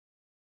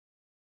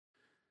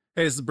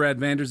Hey, this is Brad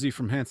Vanderzee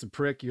from Handsome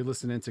Prick. You're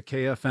listening to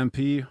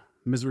KFMP,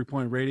 Misery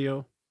Point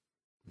Radio.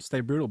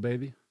 Stay brutal,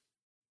 baby.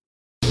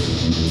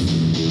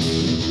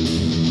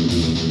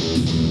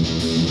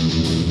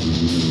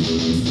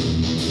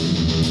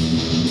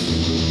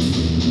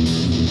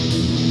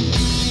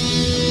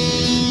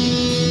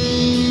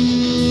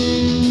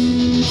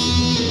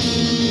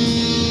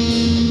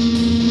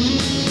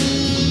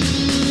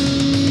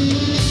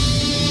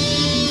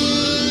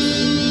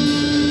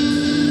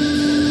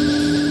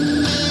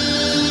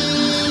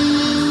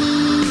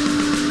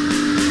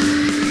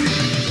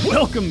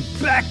 Welcome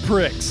back,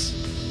 pricks!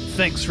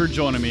 Thanks for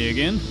joining me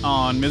again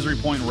on Misery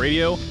Point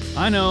Radio.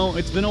 I know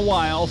it's been a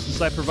while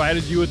since I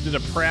provided you with the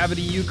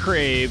depravity you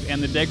crave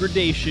and the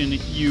degradation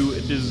you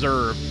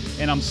deserve.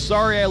 And I'm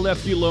sorry I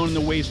left you alone in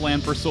the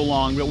wasteland for so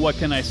long, but what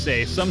can I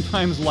say?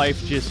 Sometimes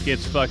life just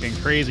gets fucking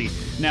crazy.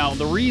 Now,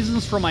 the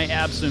reasons for my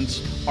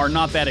absence are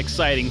not that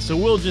exciting, so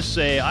we'll just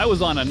say I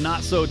was on a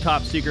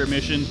not-so-top secret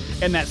mission,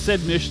 and that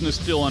said mission is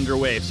still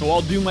underway. So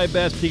I'll do my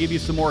best to give you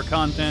some more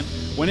content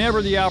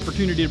whenever the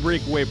opportunity to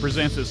break away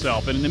presents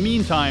itself. And in the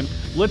meantime,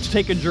 let's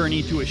take a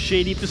journey to a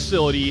shady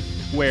facility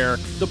where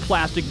the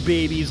plastic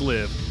babies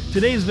live.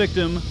 Today's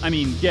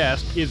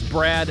guest, is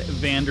Brad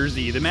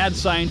Vanderzee, the mad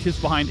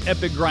scientist behind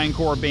epic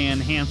grindcore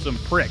band Handsome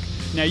Prick.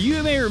 Now,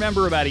 you may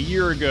remember about a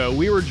year ago,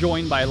 we were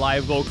joined by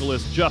live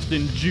vocalist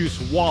Justin Juice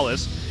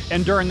Wallace,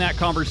 and during that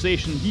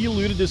conversation, he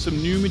alluded to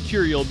some new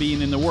material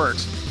being in the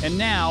works. And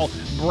now,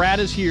 Brad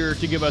is here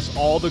to give us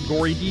all the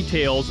gory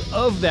details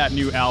of that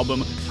new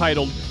album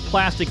titled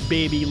Plastic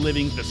Baby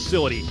Living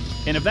Facility.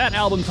 And if that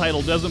album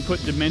title doesn't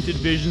put demented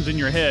visions in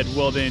your head,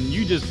 well then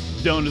you just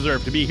don't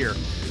deserve to be here.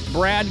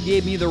 Brad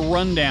gave me the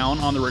rundown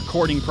on the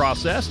recording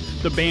process,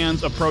 the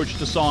band's approach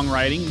to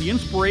songwriting, the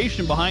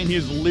inspiration behind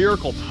his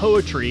lyrical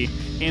poetry,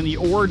 and the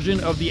origin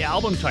of the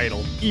album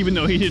title, even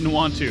though he didn't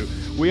want to.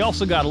 We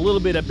also got a little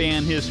bit of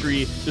band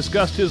history,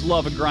 discussed his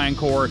love of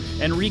grindcore,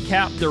 and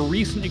recapped their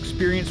recent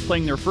experience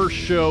playing their first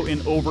show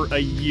in over a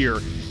year.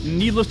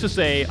 Needless to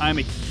say, I'm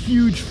a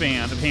huge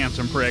fan of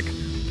Handsome Prick.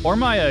 Or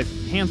am I a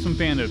handsome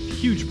fan of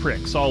huge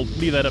pricks? I'll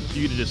leave that up to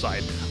you to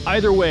decide.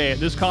 Either way,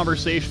 this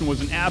conversation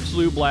was an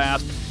absolute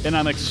blast, and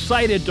I'm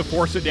excited to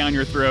force it down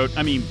your throat.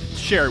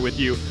 Share it with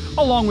you,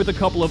 along with a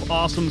couple of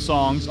awesome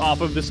songs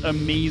off of this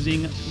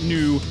amazing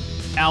new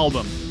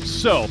album.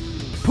 So,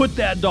 put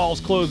that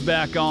doll's clothes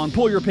back on,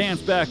 pull your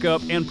pants back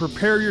up, and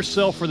prepare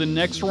yourself for the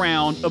next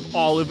round of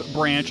Olive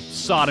Branch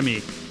sodomy.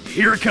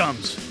 Here it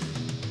comes.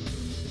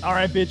 All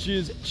right,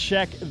 bitches,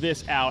 check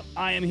this out.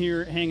 I am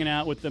here hanging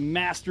out with the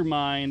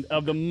mastermind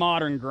of the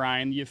modern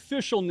grind, the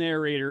official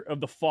narrator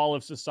of the fall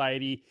of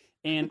society,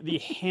 and the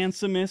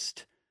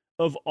handsomest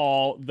of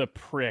all the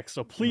pricks.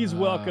 So please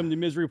welcome to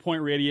Misery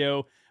Point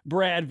Radio,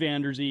 Brad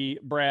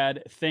Vanderzee.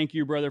 Brad, thank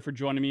you, brother, for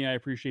joining me. I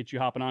appreciate you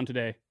hopping on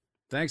today.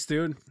 Thanks,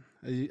 dude.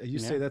 You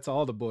say that's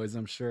all the boys,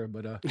 I'm sure,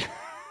 but I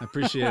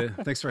appreciate it.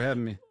 Thanks for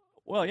having me.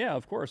 Well, yeah,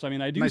 of course. I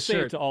do Nice say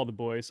shirt. it to all the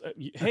boys.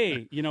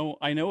 Hey,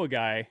 I know a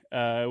guy,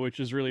 which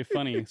is really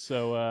funny.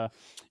 So,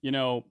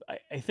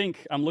 I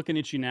think I'm looking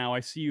at you now. I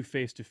see you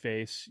face to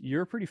face.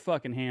 You're pretty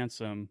fucking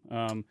handsome.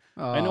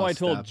 I know I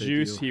told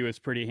Juice he was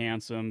pretty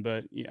handsome,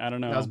 but I don't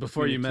know. That was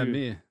before you met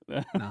me.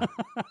 No.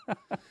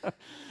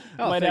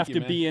 Might have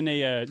to be in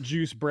a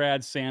Juice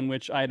Brad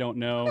sandwich. I don't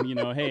know.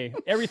 Hey,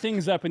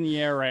 everything's up in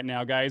the air right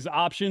now, guys.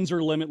 Options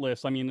are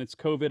limitless. It's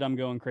COVID. I'm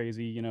going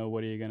crazy.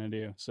 What are you going to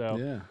do? So,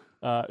 yeah.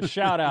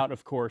 Shout out,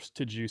 of course,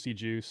 to Juicy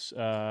Juice,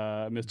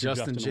 Mr.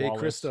 Justin J. Wallace.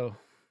 Christo.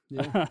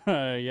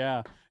 Yeah.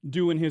 Yeah,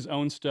 doing his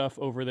own stuff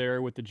over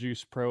there with the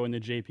Juice Pro and the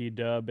JP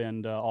Dub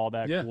and all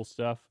that cool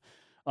stuff.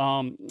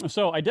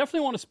 So I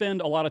definitely want to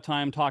spend a lot of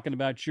time talking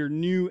about your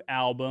new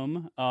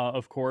album,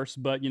 of course.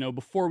 But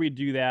before we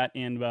do that,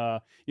 and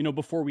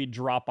before we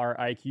drop our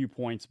IQ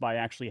points by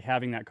actually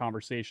having that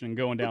conversation and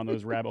going down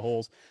those rabbit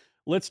holes,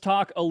 let's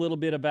talk a little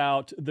bit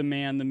about the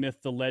man, the myth,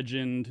 the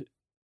legend.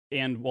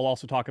 And we'll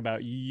also talk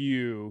about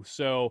you.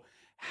 So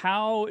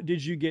how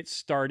did you get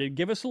started?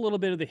 Give us a little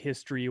bit of the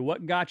history.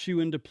 What got you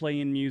into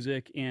playing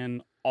music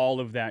and all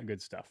of that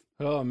good stuff?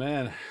 Oh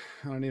man,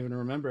 I don't even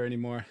remember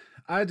anymore.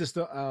 I just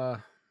I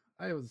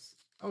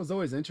was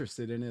always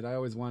interested in it. I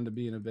always wanted to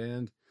be in a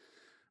band.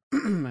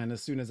 And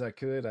as soon as I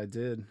could, I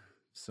did.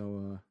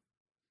 So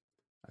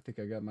I think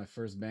I got my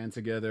first band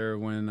together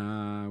when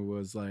I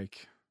was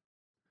like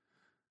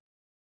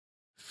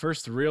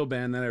first real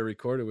band that I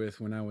recorded with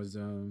when I was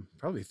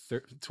probably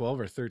 12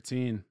 or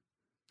 13,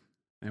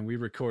 and we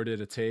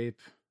recorded a tape.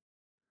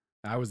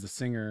 I was the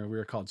singer. We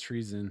were called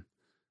Treason,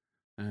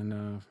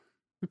 and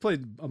we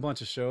played a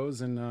bunch of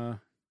shows, and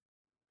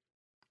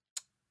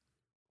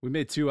we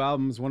made 2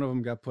 albums. One of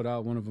them got put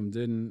out, one of them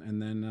didn't,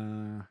 and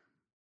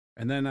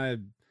then I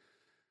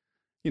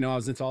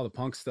was into all the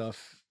punk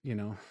stuff,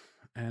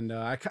 and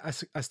I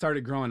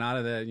started growing out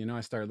of that.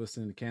 I started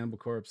listening to Cannibal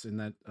Corpse, and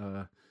that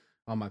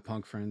all my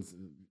punk friends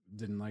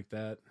didn't like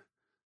that.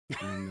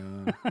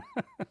 And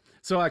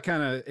so I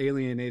kind of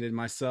alienated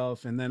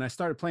myself, and then I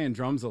started playing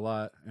drums a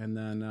lot. And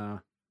then as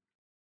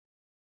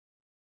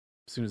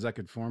soon as I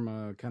could form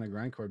a kind of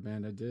grindcore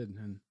band, I did.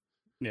 And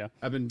Yeah.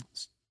 I've been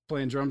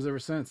playing drums ever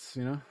since,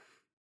 you know?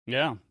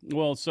 Yeah.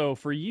 Well, so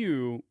for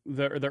you,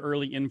 the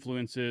early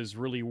influences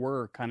really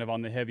were kind of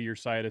on the heavier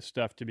side of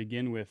stuff to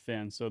begin with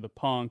then. So the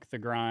punk, the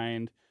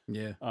grind,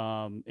 Yeah.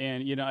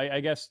 and I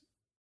guess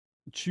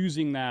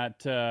choosing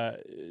that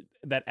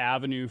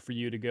avenue for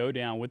you to go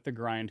down with the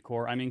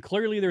grindcore. I mean,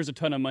 clearly there's a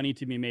ton of money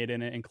to be made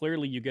in it, and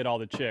clearly you get all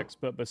the chicks.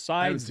 But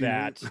besides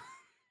that,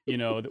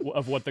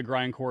 of what the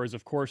grindcore is,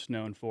 of course,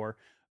 known for.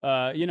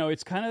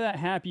 It's kind of that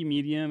happy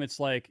medium. It's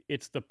like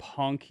it's the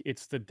punk,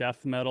 it's the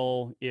death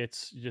metal,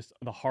 it's just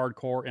the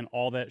hardcore, and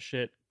all that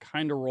shit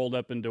kind of rolled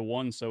up into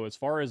one. So as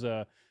far as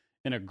an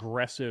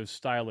aggressive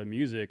style of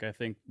music, I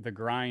think the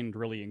grind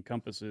really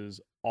encompasses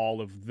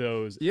all of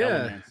those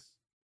elements.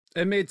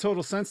 It made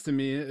total sense to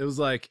me. It was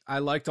like I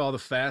liked all the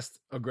fast,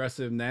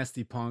 aggressive,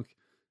 nasty punk.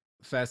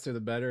 Faster the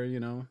better, you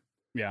know.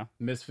 Yeah.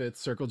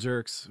 Misfits, Circle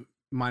Jerks,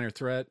 Minor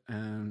Threat,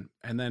 and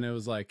then it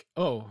was like,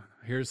 oh,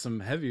 here's some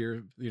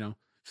heavier,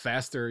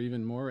 faster,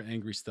 even more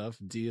angry stuff,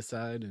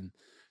 Deicide and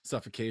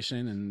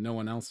Suffocation, and no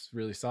one else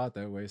really saw it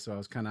that way. So I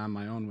was kind of on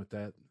my own with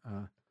that,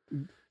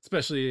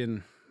 especially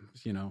in,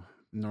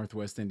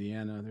 Northwest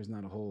Indiana. There's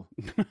not a whole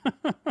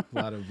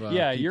lot of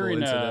you're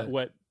in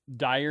what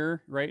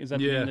Dyer, right? Is that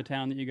the name of the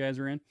town that you guys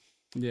are in?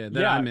 Yeah,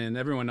 I'm in.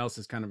 Everyone else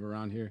is kind of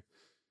around here,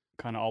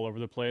 kind of all over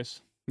the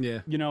place.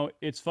 Yeah.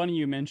 It's funny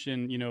you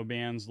mention,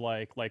 bands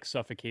like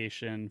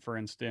Suffocation, for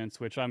instance,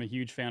 which I'm a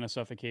huge fan of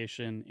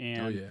Suffocation.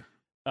 And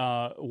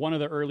one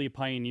of the early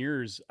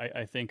pioneers,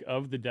 I think,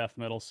 of the death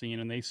metal scene,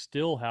 and they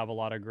still have a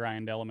lot of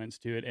grind elements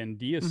to it. And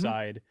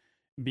Deicide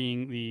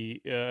being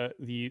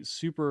the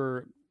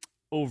super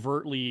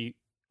overtly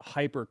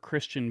hyper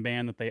Christian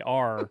band that they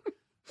are,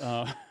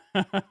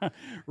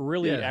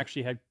 really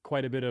actually had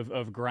quite a bit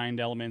of grind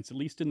elements, at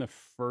least in the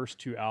first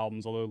two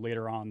albums, although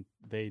later on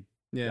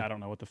I don't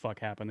know what the fuck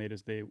happened. They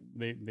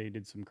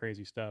did some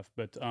crazy stuff.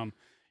 But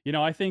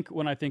I think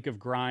when I think of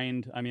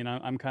grind, I mean,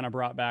 I'm kind of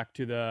brought back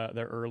to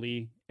the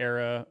early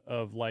era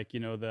of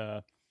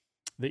the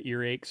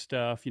earache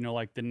stuff,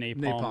 like the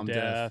Napalm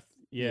Death.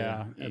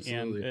 Yeah,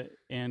 absolutely.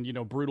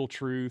 And Brutal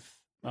Truth.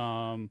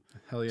 Hell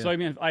yeah. So I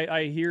mean,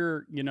 I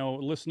hear,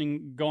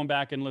 going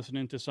back and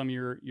listening to some of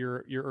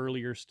your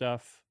earlier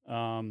stuff,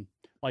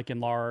 like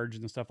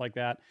Enlarged and stuff like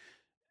that,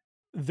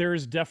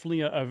 there's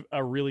definitely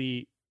a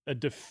really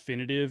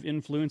definitive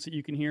influence that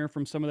you can hear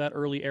from some of that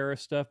early era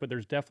stuff, but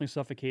there's definitely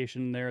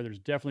Suffocation there. There's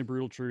definitely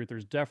Brutal Truth.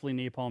 There's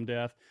definitely Napalm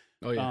Death.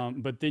 Oh yeah.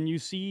 But then you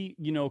see,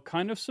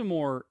 kind of some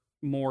more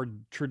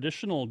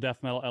traditional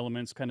death metal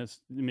elements kind of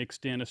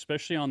mixed in,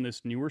 especially on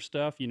this newer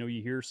stuff. You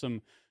hear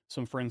some,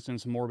 for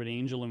instance, Morbid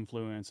Angel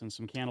influence and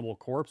some Cannibal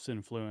Corpse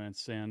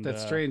influence. And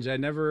that's strange. I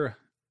never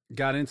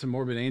got into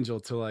Morbid Angel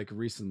till like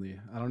recently.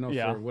 I don't know,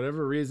 for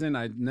whatever reason,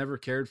 I never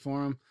cared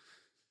for him.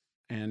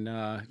 And,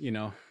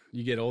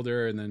 you get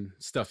older and then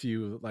stuff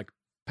you like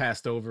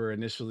passed over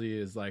initially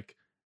is like,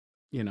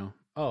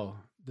 oh,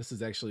 this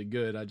is actually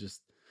good. I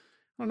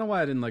don't know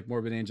why I didn't like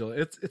Morbid Angel.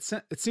 It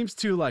seems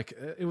too like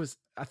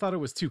I thought it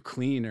was too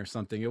clean or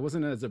something. It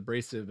wasn't as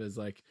abrasive as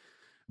like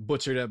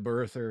Butchered at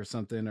Birth or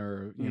something,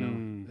 or,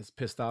 as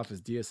pissed off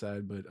as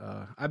Deicide. But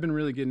I've been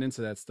really getting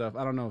into that stuff.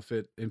 I don't know if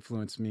it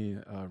influenced me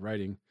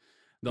writing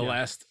the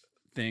last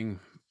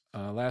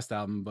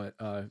album, but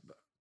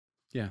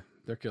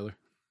they're killer.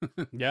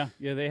 yeah,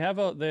 they have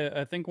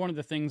I think one of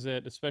the things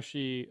that,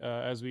 especially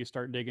as we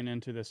start digging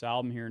into this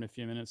album here in a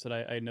few minutes, that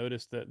I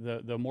noticed that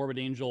the Morbid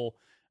Angel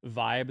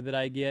vibe that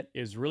I get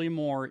is really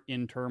more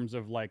in terms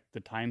of like the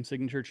time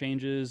signature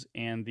changes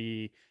and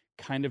the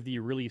kind of the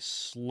really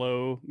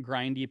slow,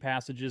 grindy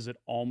passages that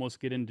almost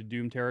get into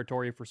Doom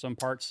territory for some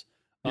parts.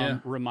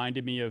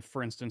 Reminded me of,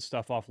 for instance,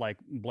 stuff off like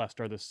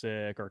Blessed Are the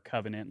Sick or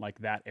Covenant, like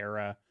that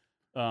era.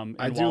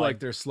 I do like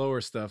their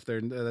slower stuff.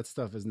 That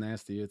stuff is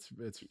nasty. It's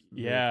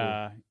really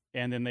cool.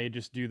 And then they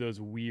just do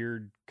those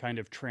weird kind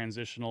of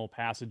transitional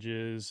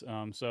passages.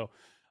 So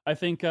I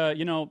think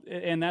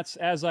and that's,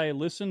 as I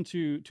listen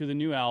to the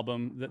new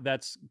album,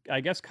 that's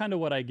I guess kind of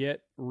what I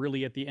get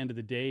really at the end of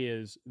the day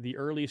is the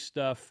early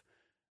stuff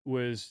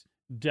was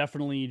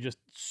definitely just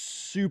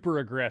super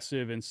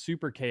aggressive and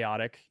super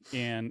chaotic,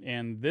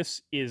 and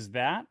this is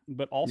that,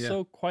 but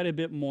also quite a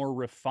bit more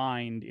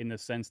refined in the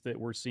sense that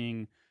we're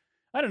seeing,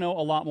 I don't know,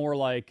 a lot more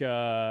like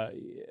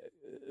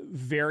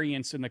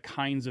variants in the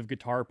kinds of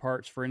guitar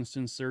parts. For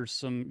instance, there's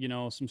some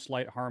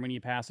slight harmony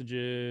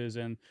passages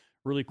and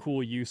really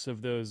cool use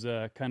of those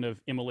kind of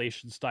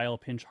immolation style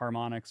pinch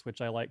harmonics, which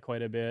I like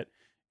quite a bit.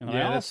 And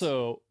I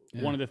also,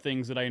 one of the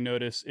things that I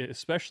notice,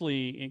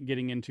 especially in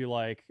getting into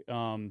like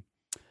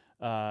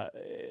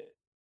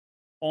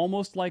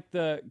almost like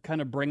the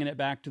kind of bringing it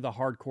back to the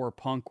hardcore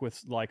punk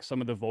with like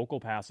some of the vocal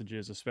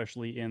passages,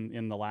 especially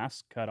in the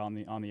last cut on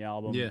the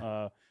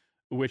album.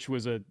 Which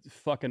was a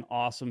fucking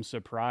awesome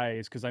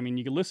surprise. Cause I mean,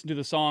 you can listen to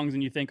the songs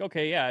and you think,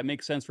 okay, yeah, it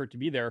makes sense for it to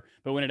be there.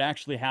 But when it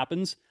actually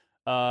happens,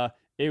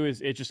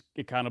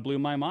 it kind of blew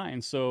my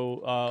mind.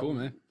 So, cool,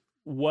 man.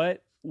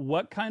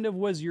 What kind of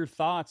was your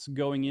thoughts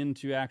going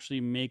into actually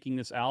making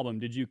this album?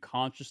 Did you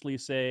consciously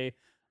say,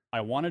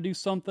 I want to do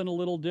something a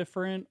little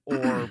different,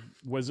 or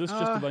was this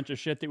just a bunch of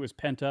shit that was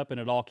pent up and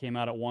it all came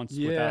out at once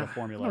without a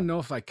formula? I don't know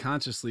if I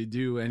consciously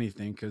do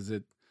anything, because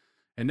it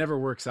never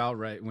works out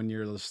right when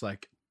you're just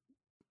like,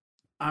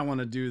 I want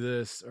to do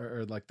this,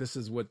 or like, this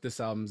is what this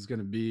album is going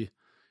to be.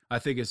 I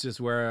think it's just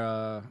where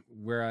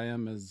I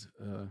am as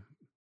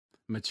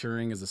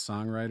maturing as a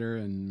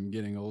songwriter and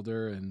getting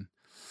older, and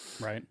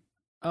right.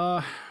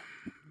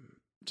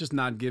 Just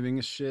not giving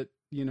a shit,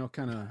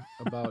 kind of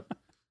about,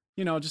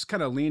 just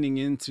kind of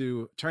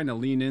trying to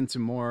lean into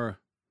more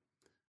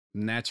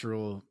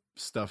natural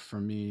stuff for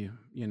me,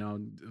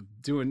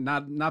 doing,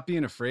 not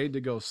being afraid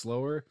to go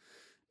slower,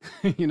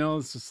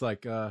 it's just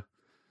like,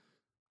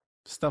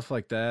 stuff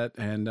like that.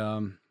 And,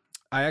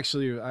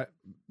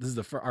 this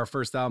is our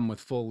first album with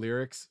full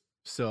lyrics.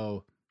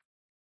 So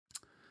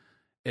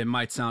it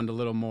might sound a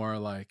little more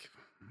like,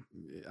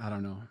 I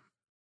don't know,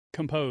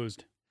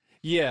 composed.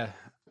 Yeah.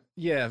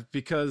 Yeah.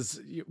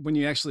 Because when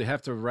you actually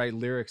have to write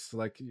lyrics,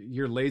 like,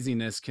 your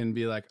laziness can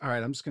be like, all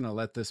right, I'm just going to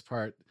let this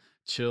part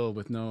chill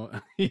with no,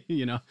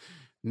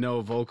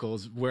 no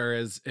vocals.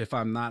 Whereas if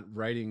I'm not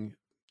writing,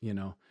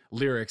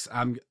 lyrics,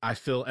 I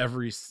fill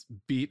every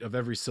beat of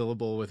every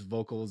syllable with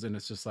vocals. And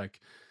it's just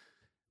like,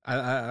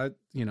 I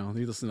you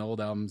listen to old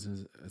albums,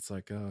 it's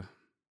like,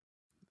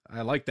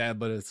 I like that,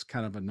 but it's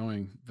kind of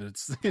annoying. But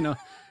it's,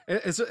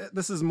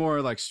 this is more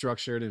like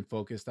structured and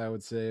focused, I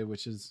would say,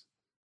 which is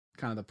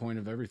kind of the point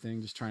of everything,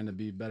 just trying to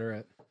be better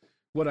at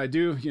what I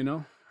do,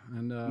 and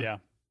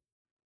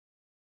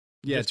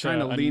just trying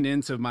to lean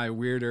into my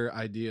weirder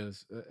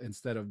ideas,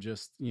 instead of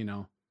just,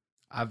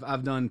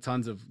 I've done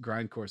tons of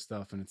grindcore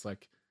stuff, and it's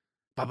like,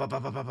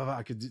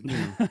 I could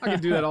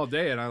do that all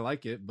day, and I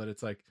like it, but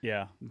it's like,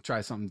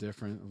 try something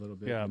different a little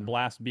bit. Yeah,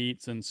 blast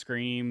beats and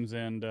screams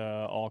and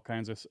all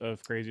kinds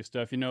of crazy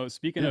stuff.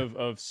 Speaking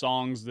of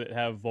songs that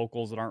have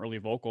vocals that aren't really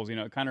vocals,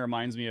 it kind of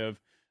reminds me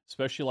of,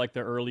 especially like the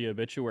early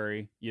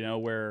Obituary,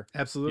 where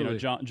absolutely,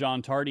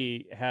 John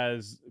Tardy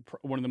has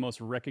one of the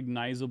most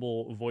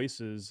recognizable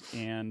voices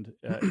and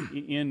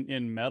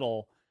in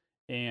metal.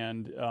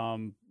 And,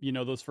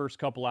 those first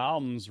couple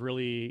albums,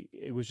 really,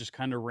 it was just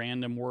kind of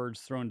random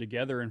words thrown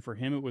together. And for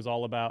him, it was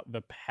all about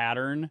the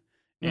pattern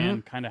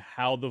and kind of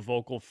how the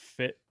vocal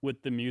fit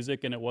with the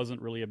music. And it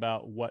wasn't really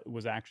about what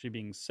was actually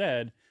being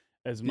said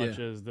as much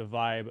as the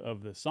vibe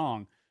of the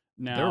song.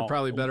 Now, they were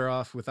probably better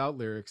off without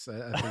lyrics,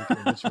 I think,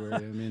 Obituary. I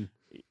mean,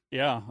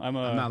 yeah, I'm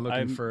not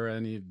looking for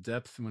any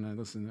depth when I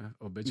listen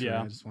to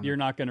Obituary. Yeah, you're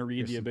not going to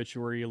read the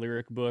Obituary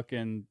lyric book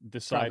and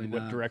decide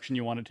what direction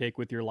you want to take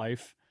with your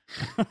life.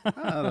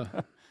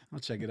 I'll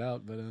check it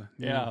out, but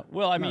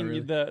well, I mean, really.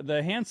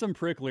 the Handsome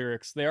Prick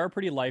lyrics, they are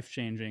pretty life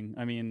changing.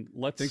 I mean,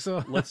 think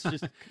so? let's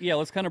just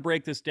let's kind of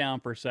break this down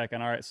for a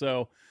second. All right,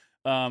 so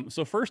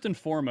first and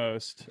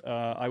foremost,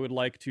 I would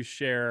like to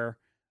share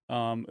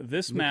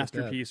this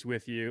masterpiece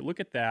with you. Look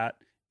at that.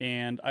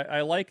 And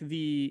I like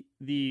the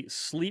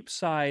sleep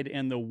side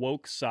and the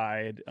woke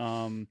side.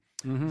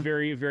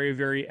 Very, very,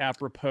 very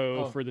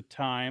apropos for the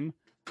time.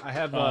 I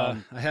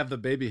have the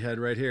baby head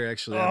right here.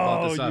 Actually, I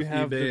bought this off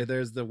eBay.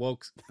 There's the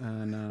woke,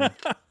 and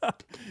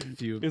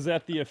is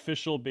that the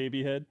official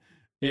baby head?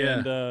 Yeah.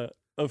 And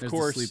of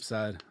course, the sleep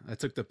side. I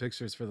took the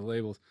pictures for the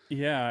labels.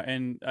 Yeah,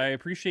 and I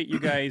appreciate you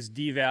guys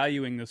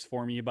devaluing this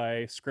for me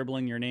by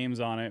scribbling your names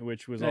on it,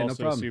 which was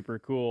also super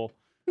cool.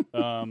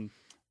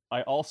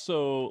 I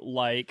also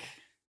like,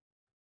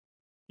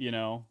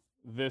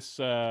 this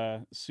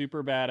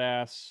super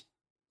badass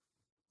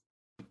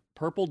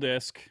purple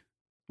disc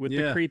with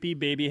the creepy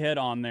baby head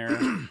on there.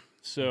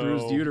 So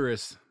bruised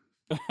uterus.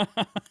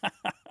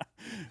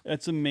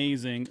 That's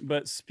amazing.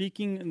 But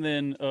speaking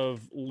then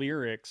of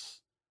lyrics,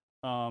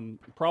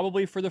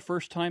 probably for the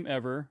first time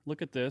ever,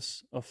 look at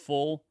this, a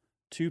full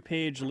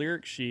 2-page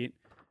lyric sheet.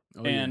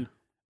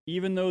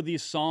 Even though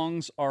these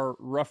songs are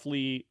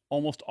roughly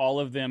almost all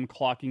of them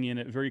clocking in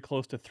at very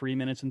close to 3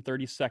 minutes and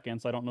 30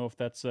 seconds, I don't know if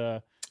that's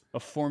a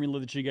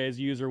formula that you guys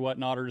use or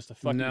whatnot, or just a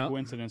fucking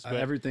coincidence. But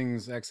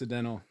everything's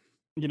accidental.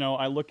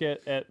 I look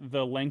at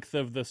the length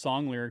of the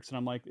song lyrics, and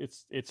I'm like,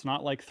 it's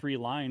not like 3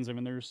 lines. I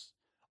mean,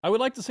 I would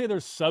like to say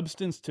there's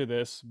substance to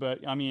this,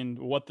 but I mean,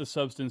 what the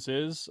substance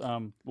is,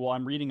 I'm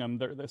reading them.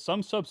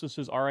 Some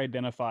substances are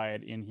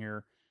identified in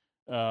here.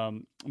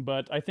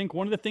 But I think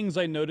one of the things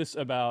I notice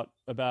about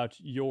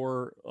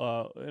your,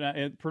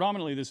 and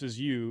predominantly this is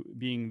you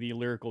being the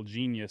lyrical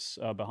genius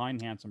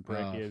behind Handsome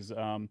Prick, is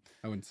I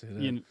wouldn't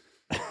say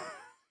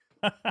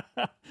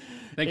that.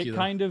 Thank you.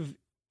 Kind of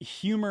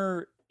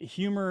humor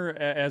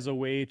as a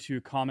way to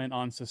comment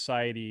on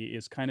society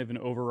is kind of an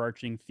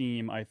overarching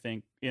theme, I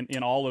think,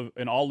 in all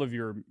of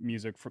your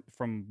music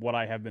from what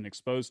I have been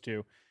exposed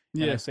to.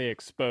 Yeah. And I say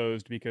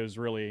exposed because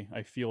really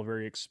I feel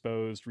very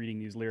exposed reading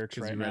these lyrics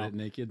right now. Because you read it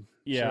naked?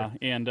 Yeah, sure.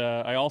 And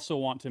I also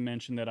want to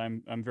mention that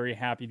I'm very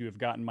happy to have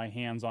gotten my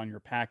hands on your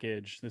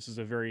package. This is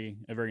a very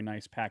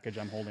nice package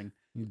I'm holding.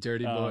 You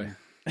dirty boy.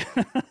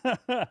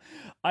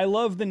 I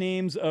love the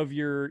names of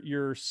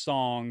your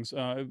songs,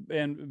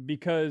 and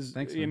because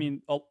thanks, I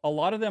mean a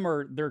lot of them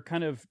they're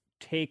kind of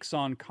takes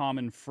on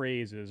common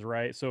phrases,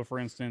 right? So, for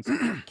instance,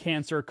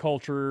 cancel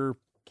culture,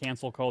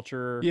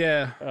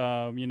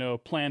 Yeah. you know,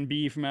 Plan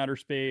B from outer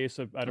space,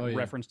 a Yeah.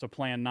 reference to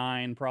Plan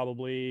 9,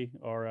 probably,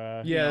 or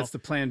Yeah, you know, it's the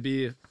Plan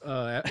B day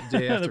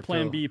after the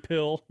Plan pill. B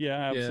pill. Yeah,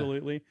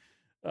 absolutely.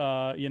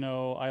 You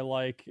know, I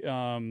like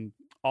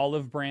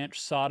Olive Branch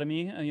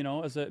Sodomy. You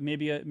know, as a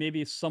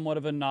maybe somewhat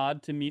of a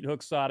nod to Meat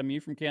Hook Sodomy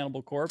from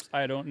Cannibal Corpse.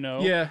 I don't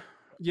know.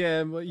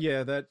 Yeah, well,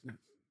 yeah, that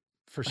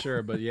for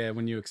sure. But yeah,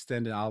 when you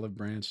extend an olive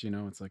branch, you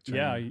know, it's like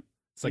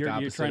it's like you're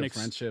opposite trying of to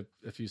friendship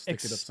if you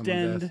stick it up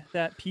someone's extend ass.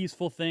 that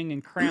peaceful thing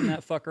and cram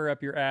that fucker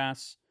up your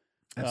ass.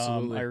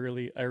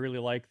 Absolutely. I really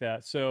like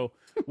that. So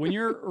when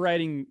you're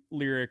writing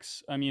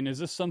lyrics, I mean, is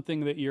this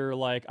something that you're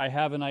like, I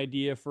have an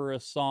idea for a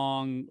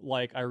song,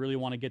 like I really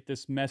want to get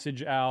this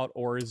message out,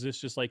 or is this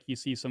just like you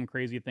see some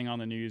crazy thing on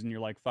the news and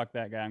you're like, fuck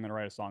that guy, I'm gonna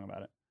write a song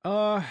about it?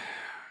 Well,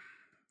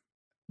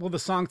 the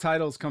song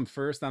titles come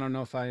first. I don't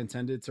know if I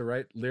intended to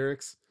write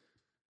lyrics,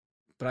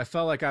 but I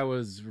felt like I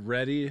was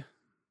ready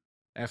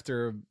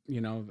after, you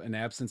know, an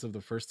absence of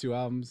the first two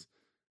albums,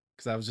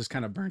 because I was just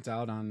kind of burnt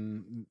out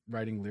on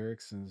writing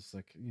lyrics, and it's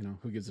like, you know,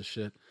 who gives a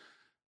shit?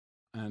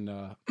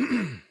 And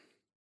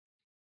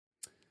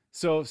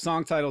so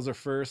song titles are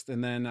first,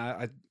 and then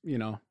I you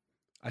know,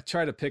 I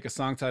try to pick a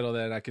song title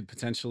that I could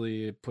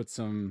potentially put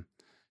some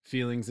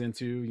feelings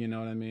into, you know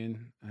what I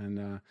mean,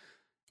 and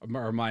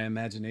or my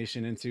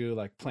imagination into,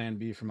 like Plan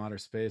B from Outer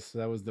Space. So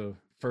that was the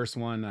first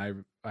one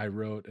I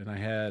wrote, and I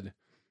had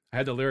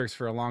the lyrics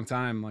for a long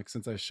time, like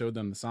since I showed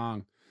them the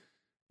song.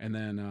 And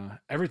then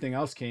everything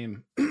else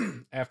came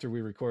after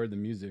we recorded the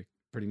music,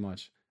 pretty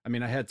much. I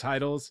mean, I had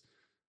titles,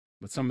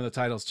 but some of the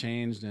titles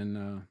changed,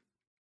 and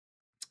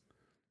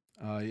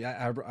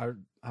yeah,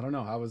 I don't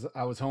know.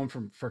 I was home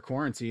for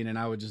quarantine, and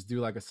I would just do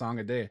like a song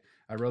a day.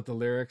 I wrote the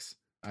lyrics,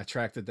 I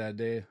tracked it that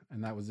day,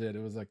 and that was it.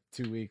 It was like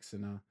 2 weeks,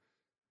 and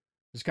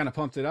just kind of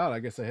pumped it out. I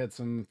guess I had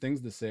some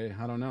things to say.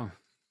 I don't know.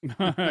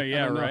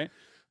 Yeah, right.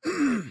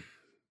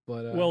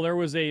 But well, there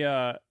was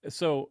a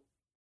so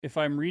if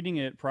I'm reading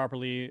it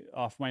properly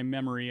off my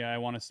memory, I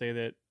want to say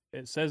that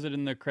it says it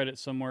in the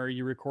credits somewhere.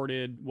 You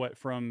recorded what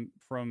from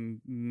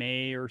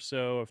May or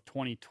so of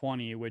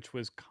 2020, which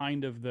was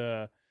kind of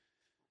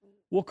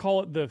we'll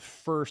call it the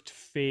first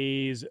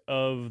phase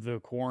of the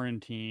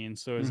quarantine.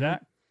 So is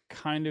that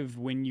kind of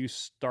when you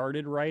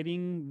started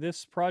writing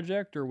this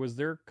project, or was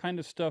there kind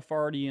of stuff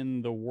already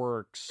in the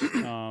works?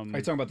 Are you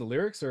talking about the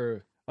lyrics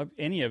or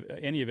any of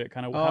it?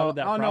 Kind of how did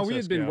that process no, we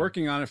had been go?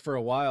 working on it for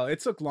a while. It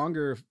took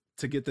longer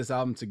to get this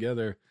album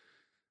together,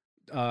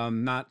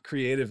 not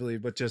creatively,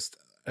 but just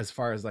as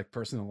far as like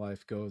personal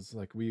life goes.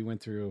 Like we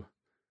went through,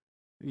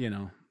 you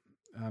know,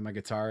 my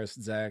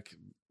guitarist Zach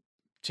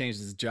changed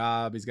his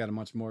job. He's got a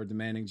much more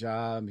demanding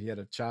job. He had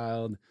a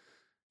child.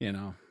 You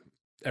know,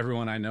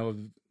 everyone I know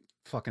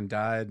fucking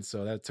died,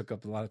 so that took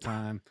up a lot of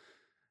time.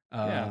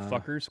 Yeah,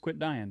 fuckers, quit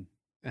dying.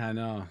 I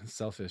know,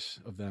 selfish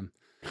of them.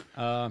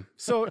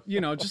 So,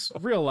 you know, just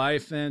real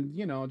life, and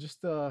you know,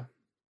 just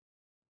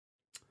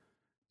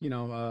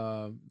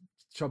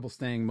trouble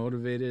staying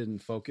motivated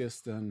and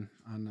focused on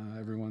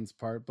everyone's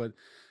part. But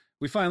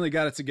we finally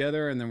got it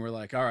together, and then we're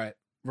like, all right,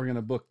 we're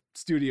gonna book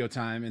studio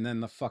time. And then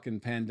the fucking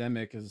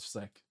pandemic is just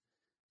like,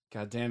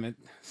 God damn it,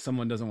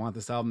 someone doesn't want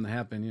this album to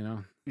happen, you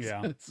know?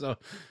 Yeah. So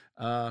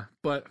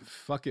but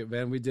fuck it,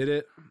 man, we did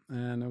it,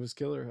 and it was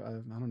killer.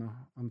 I don't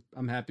know,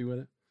 I'm happy with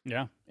it.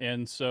 Yeah.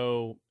 And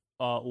so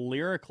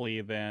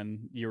lyrically,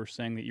 then you were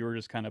saying that you were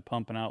just kind of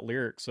pumping out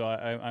lyrics. So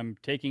I'm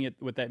taking it,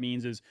 what that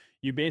means is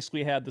you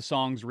basically had the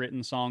songs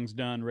written, songs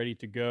done, ready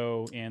to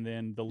go, and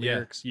then the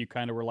lyrics, you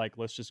kind of were like,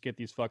 let's just get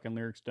these fucking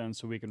lyrics done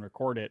so we can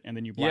record it, and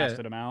then you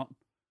blasted them out.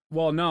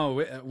 Well,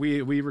 no,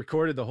 we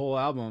recorded the whole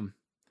album,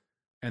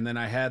 and then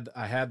I had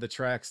the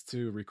tracks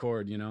to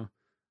record, you know.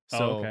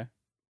 So okay.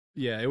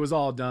 Yeah, it was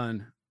all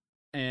done,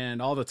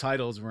 and all the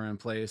titles were in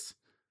place.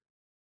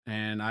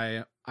 And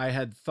I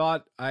had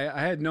thought, I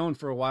had known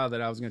for a while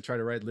that I was going to try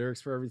to write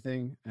lyrics for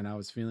everything, and I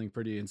was feeling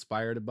pretty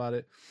inspired about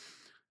it.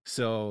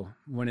 So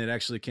when it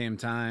actually came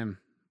time,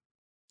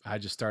 I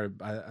just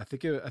started. I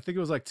think it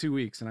was like 2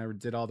 weeks, and I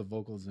did all the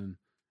vocals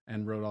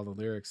and wrote all the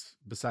lyrics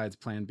besides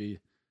Plan B.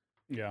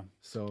 Yeah.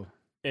 So.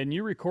 And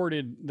you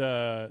recorded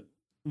the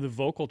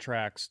vocal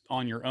tracks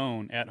on your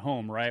own at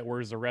home, right?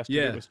 Whereas the rest of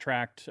it was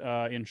tracked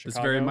in Chicago. This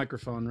very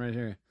microphone right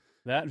here.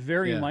 That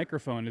very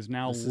microphone is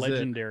now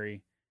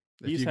legendary.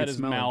 He's had his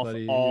mouth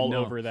all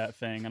over that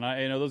thing, and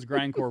I know those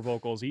grindcore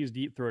vocals. He's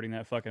deep throating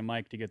that fucking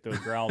mic to get those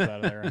growls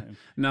out of there. And,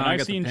 no, and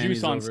I've seen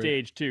Juice on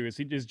stage too.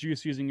 Is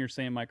Juice using your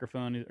same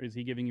microphone? Is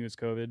he giving you his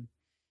COVID?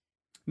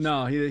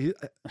 No,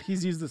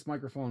 he's used this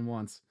microphone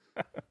once,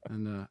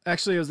 and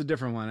actually it was a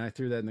different one. I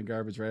threw that in the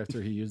garbage right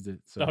after he used it.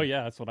 So. Oh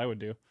yeah, that's what I would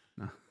do.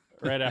 No.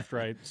 Right after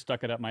I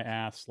stuck it up my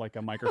ass like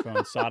a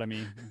microphone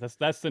sodomy.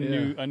 That's the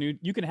new.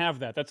 You can have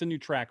that. That's a new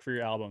track for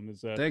your album.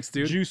 Is Thanks,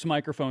 dude. Juice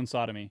microphone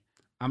sodomy.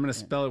 I'm gonna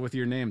spell it with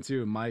your name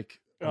too, Mike.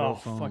 Oh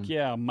fuck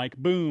yeah, Mike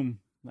Boom.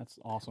 That's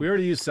awesome. We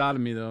already used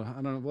sodomy though. I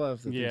don't know. We'll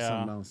have to do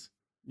something else.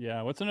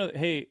 Yeah. What's another?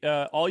 Hey,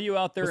 all you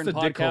out there What's in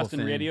the dickhole podcast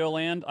and thing? radio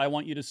land, I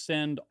want you to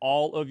send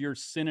all of your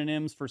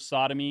synonyms for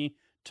sodomy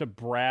to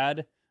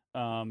Brad,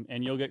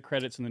 and you'll get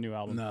credits in the new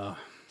album. No,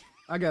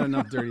 I got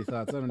enough dirty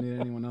thoughts. I don't need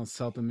anyone else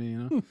helping me,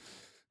 you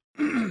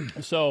know?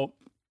 So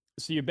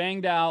you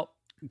banged out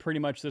pretty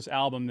much this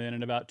album then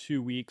in about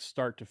 2 weeks,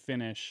 start to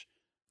finish.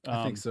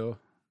 I think so.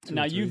 2 or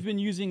Now 3. you've been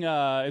using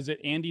is it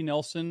Andy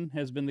Nelson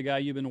has been the guy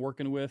you've been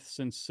working with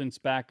since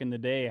back in the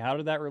day. How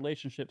did that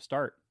relationship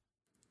start?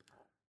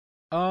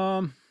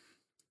 I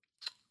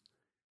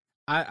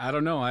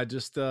don't know. I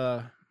just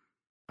I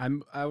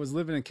was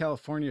living in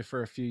California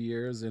for a few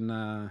years, and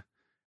I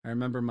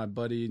remember my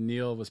buddy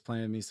Neil was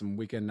playing me some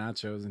Weekend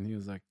Nachos, and he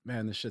was like,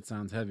 "Man, this shit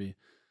sounds heavy."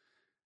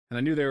 And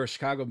I knew they were a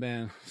Chicago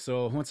band,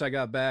 so once I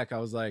got back, I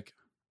was like,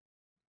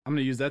 "I'm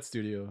gonna use that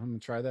studio. I'm gonna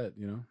try that."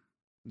 You know,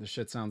 the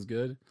shit sounds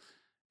good.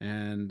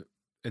 And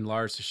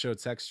Enlarged to Show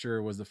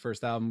Texture was the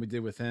first album we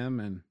did with him,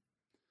 and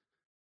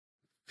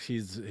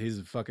he's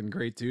a fucking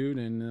great dude,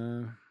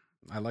 and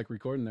I like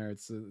recording there.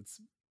 It's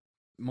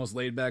most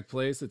laid back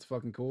place. It's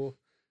fucking cool.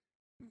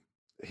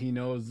 He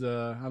knows,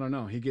 I don't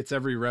know, he gets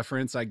every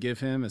reference I give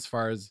him as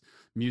far as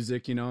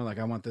music, you know, like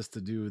I want this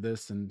to do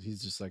this, and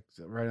he's just like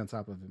right on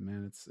top of it,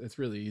 man. It's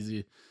really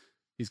easy.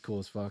 He's cool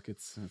as fuck.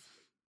 It's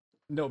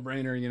no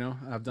brainer, you know.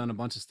 I've done a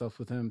bunch of stuff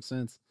with him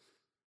since.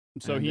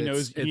 So And he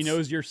it's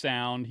knows your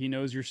sound, he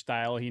knows your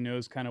style, he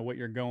knows kind of what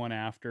you're going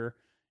after.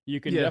 You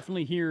can Yeah.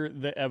 definitely hear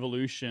the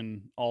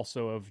evolution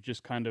also of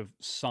just kind of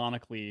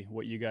sonically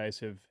what you guys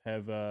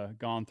have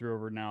gone through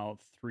over now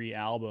 3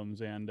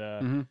 albums. And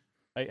Mhm.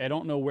 I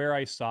don't know where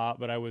I saw it,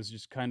 but I was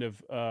just kind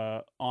of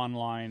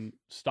online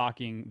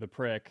stalking the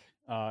Prick,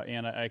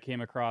 and I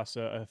came across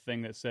a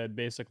thing that said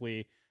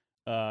basically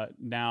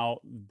now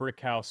Brick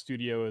House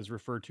Studio is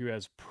referred to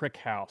as Prick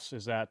House.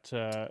 Is that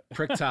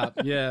Prick Top,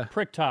 yeah.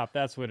 Prick Top?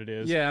 That's what it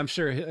is. Yeah, I'm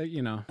sure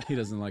you know he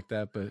doesn't like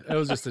that, but it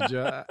was just a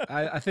joke.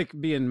 I think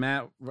being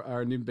Matt,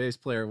 our new bass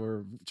player,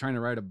 we're trying to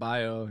write a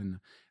bio, and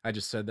I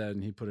just said that,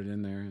 and he put it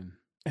in there. And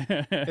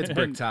it's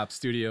Brick Top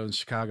Studio in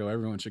Chicago.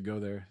 Everyone should go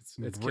there.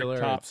 It's Brick killer.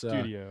 Top It's,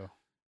 Studio.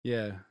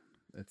 yeah,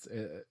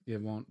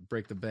 it won't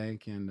break the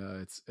bank, and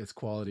it's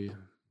quality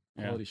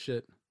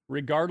shit.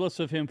 Regardless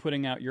of him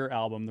putting out your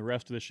album, the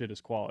rest of the shit is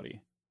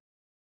quality,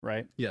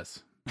 right?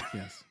 Yes.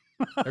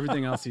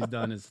 Everything else he's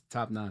done is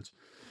top notch.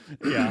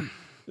 Yeah.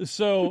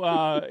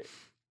 So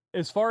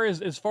as far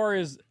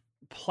as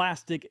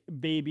Plastic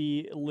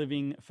Baby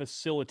Living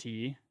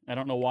Facility, I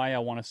don't know why I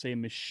want to say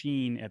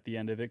machine at the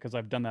end of it because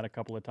I've done that a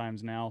couple of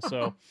times now.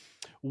 So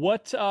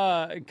what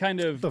kind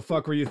of What the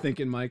fuck were you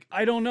thinking, Mike?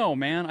 I don't know,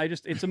 man.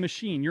 It's a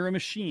machine. You're a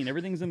machine.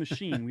 Everything's a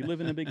machine. We live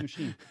in a big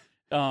machine.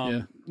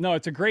 No,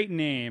 it's a great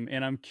name,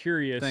 and I'm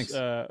curious. Thanks.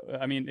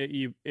 I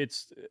mean,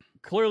 it's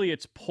clearly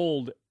it's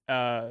pulled.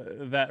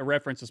 That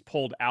reference is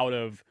pulled out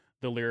of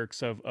the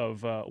lyrics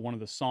of one of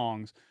the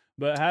songs.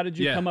 But how did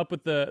you come up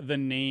with the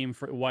name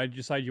for? Why did you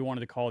decide you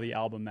wanted to call the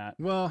album that?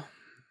 Well,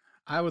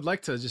 I would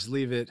like to just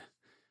leave it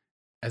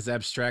as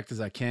abstract as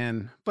I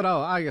can, but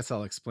I guess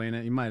I'll explain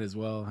it. You might as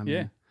well. I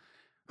mean,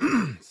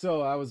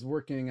 so I was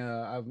working.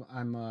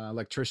 I'm an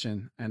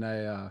electrician, and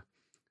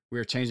we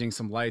were changing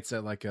some lights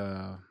at like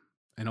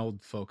an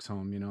old folks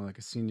home, you know, like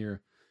a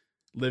senior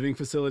living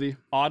facility.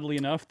 Oddly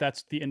enough,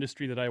 that's the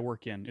industry that I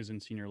work in, is in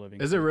senior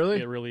living. Is it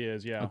really? It really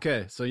is, yeah.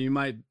 Okay, so you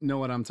might know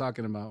what I'm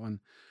talking about. I'm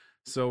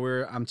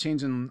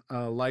changing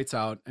lights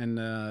out in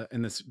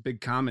this big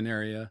common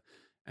area,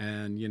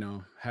 and you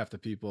know, half the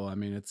people, I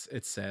mean, it's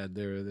sad.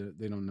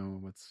 They don't know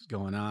what's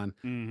going on.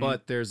 Mhm.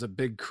 But there's a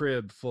big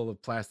crib full of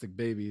plastic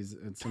babies,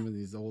 and some of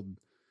these old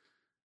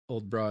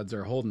broads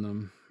are holding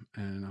them,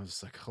 and I was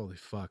just like, holy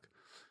fuck.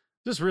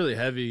 Just really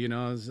heavy, you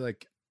know. I was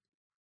like,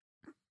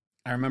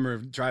 I remember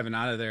driving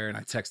out of there, and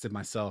I texted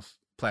myself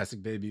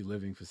 "Plastic Baby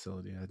Living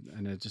Facility,"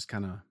 and it just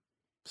kind of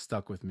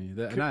stuck with me.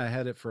 And I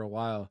had it for a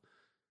while,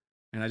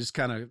 and I just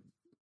kind of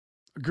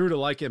grew to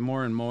like it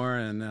more and more.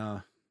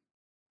 And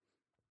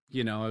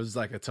you know, it was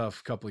like a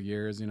tough couple of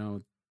years, you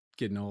know,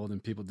 getting old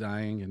and people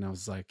dying, and I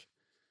was like,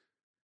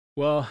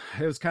 well,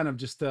 it was kind of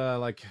just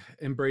like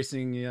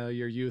embracing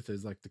your youth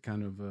is like the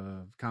kind of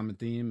common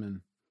theme,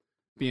 and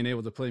being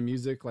able to play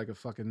music like a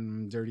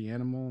fucking dirty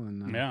animal,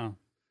 and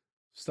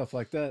stuff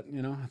like that,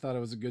 you know. I thought it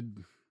was a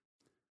good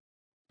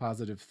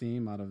positive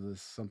theme out of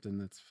this, something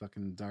that's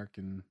fucking dark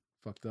and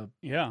fucked up.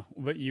 Yeah,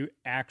 but you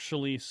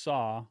actually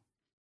saw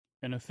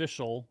an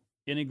official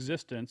in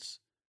existence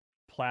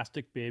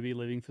Plastic Baby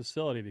Living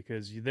Facility,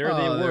 because they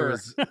were.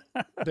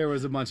 There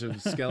was a bunch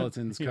of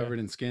skeletons covered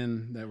in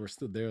skin that were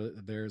still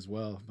there as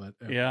well, but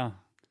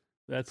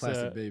that's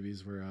Plastic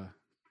Babies were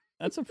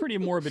that's a pretty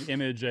morbid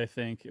image, I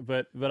think,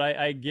 but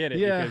I get it,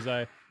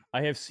 because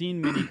I have seen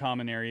many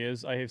common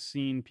areas. I have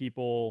seen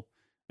people,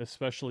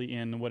 especially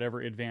in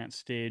whatever advanced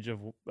stage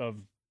of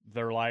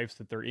their lives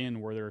that they're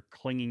in, where they're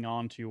clinging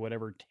on to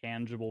whatever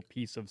tangible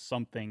piece of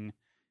something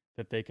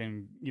that they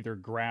can either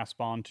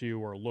grasp onto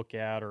or look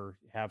at or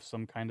have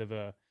some kind of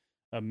a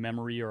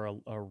memory or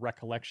a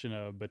recollection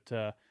of.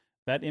 But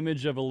that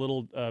image of a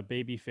little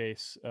baby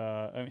face,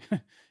 I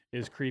mean,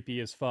 is creepy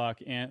as fuck.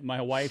 And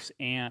my wife's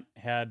aunt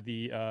had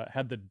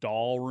the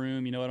doll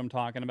room. You know what I'm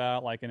talking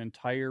about? Like an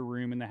entire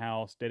room in the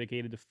house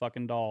dedicated to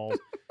fucking dolls.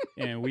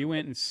 And we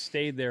went and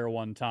stayed there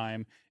one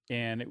time.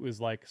 And it was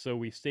like, so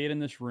we stayed in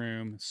this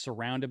room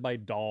surrounded by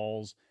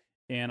dolls.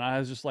 And I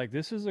was just like,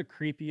 this is the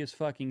creepiest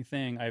fucking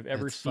thing I've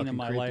ever seen in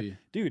my life.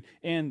 Dude,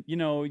 and, you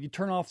know, you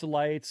turn off the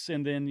lights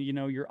and then, you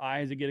know, your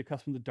eyes get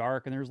accustomed to the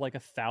dark and there's like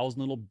 1,000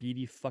 little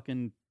beady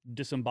fucking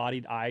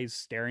disembodied eyes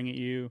staring at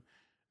you.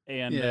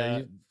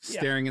 And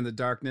staring in the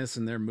darkness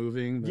and they're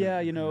moving.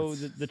 You know,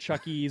 the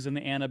Chuckies and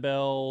the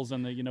Annabelles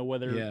and the, you know,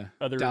 whether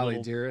other Dolly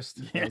little...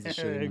 Dearest. Yeah,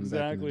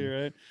 exactly,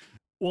 right.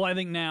 Well, I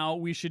think now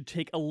we should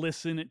take a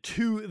listen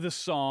to the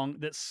song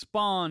that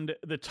spawned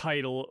the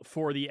title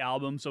for the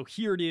album. So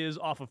here it is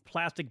off of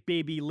Plastic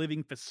Baby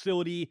Living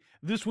Facility.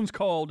 This one's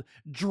called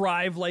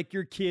Drive Like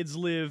Your Kids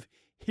Live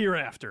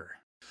Hereafter.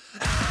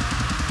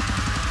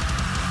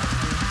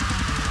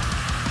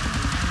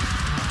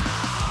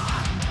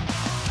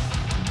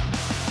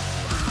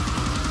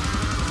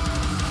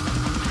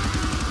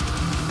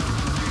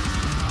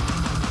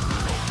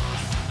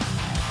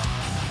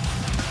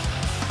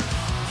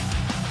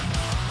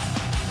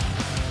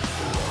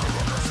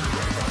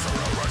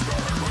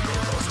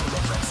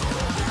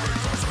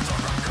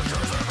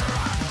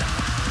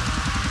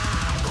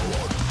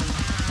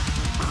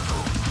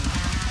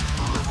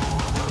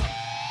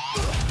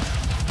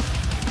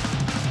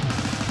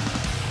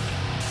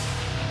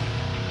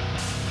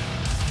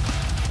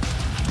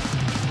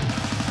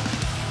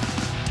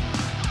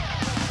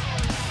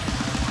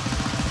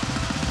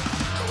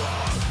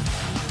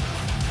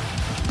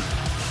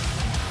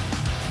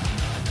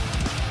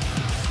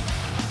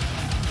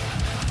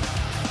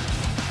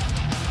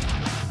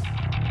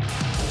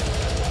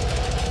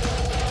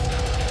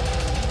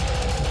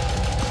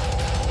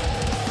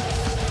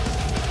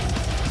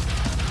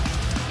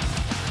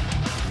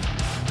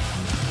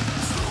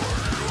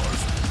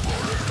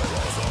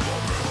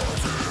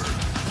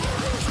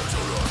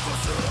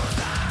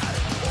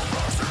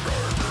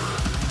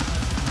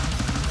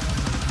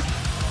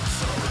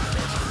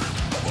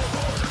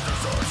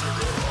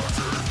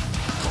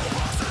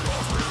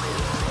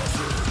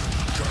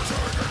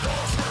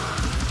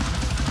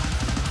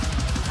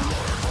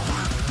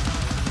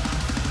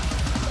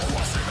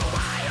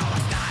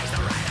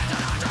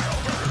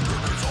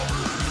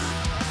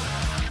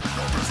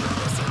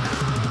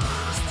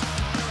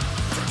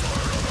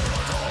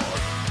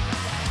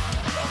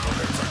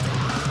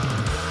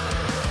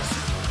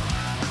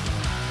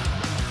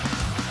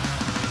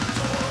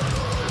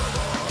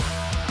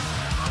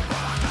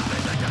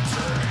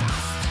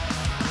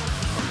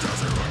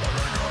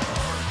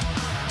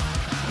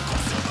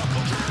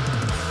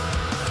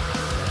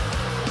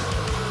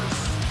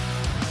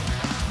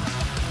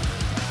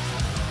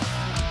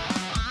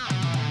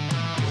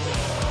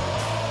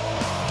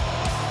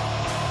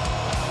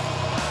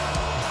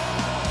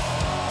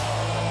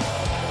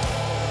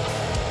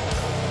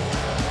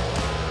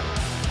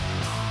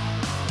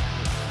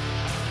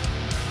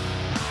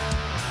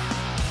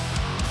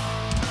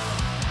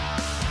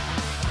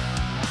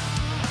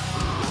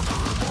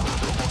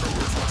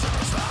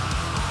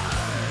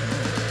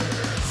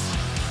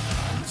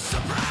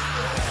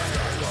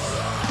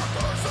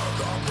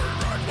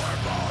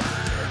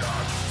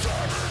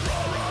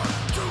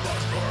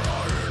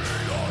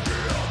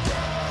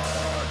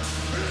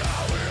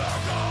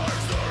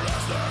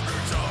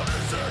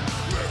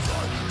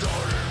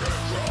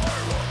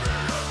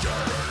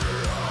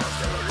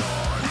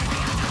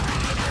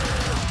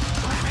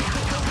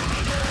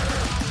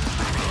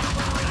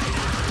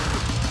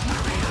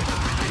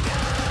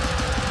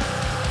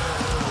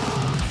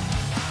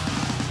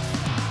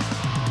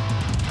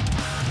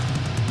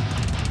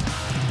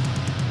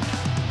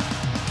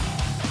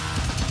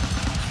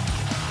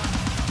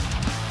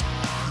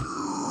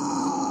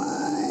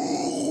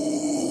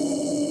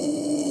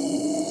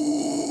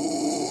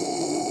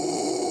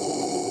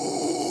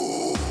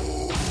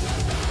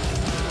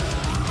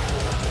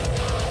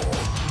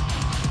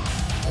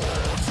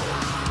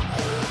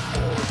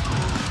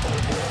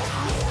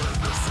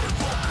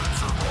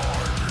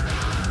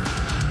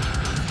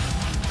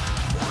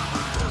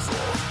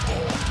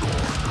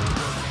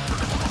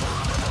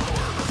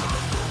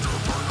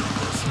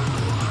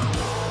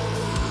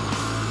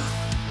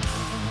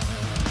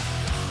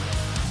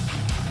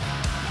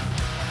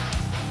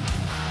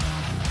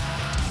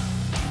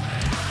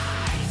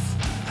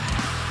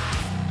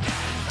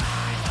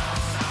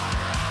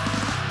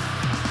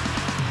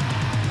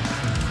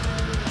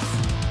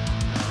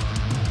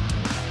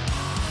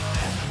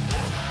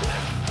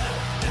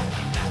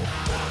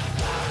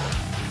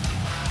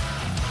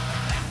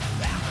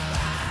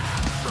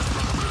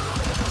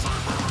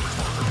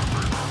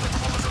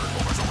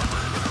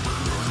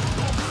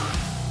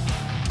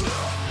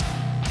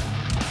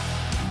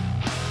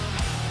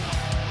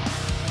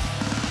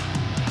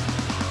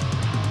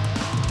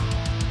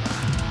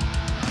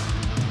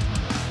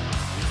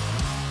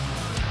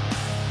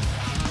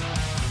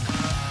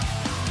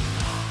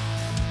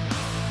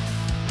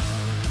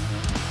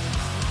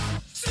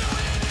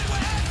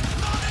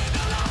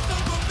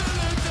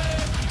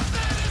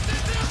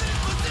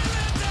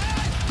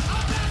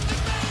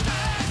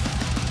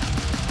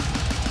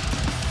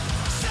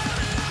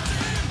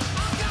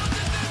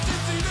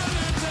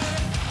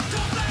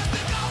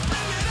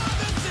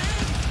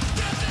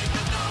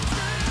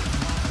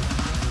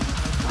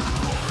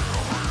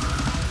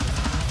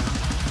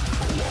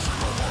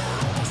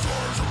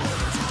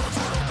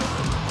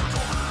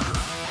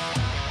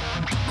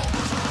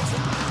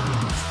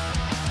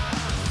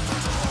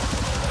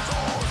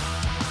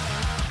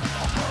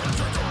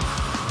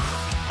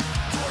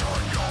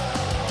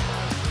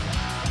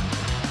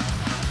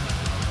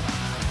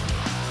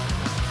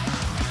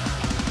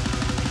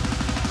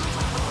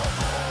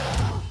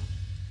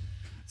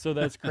 So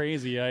that's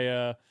crazy.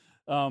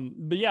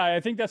 But yeah, I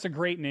think that's a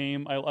great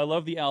name. I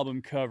love the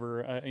album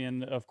cover,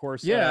 and of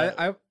course,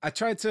 Yeah, I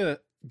tried to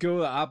go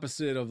the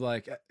opposite of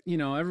like,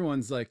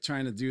 everyone's like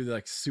trying to do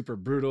like super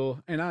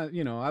brutal, and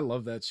I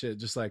love that shit.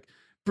 Just like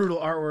brutal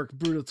artwork,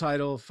 brutal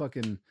title,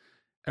 fucking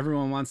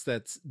everyone wants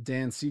that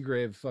Dan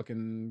Seagrave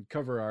fucking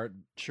cover art.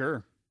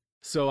 Sure.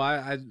 So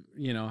I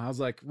was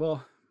like,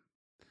 well,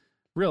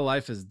 real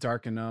life is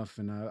dark enough,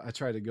 and I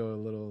try to go a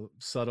little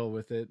subtle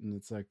with it, and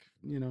it's like,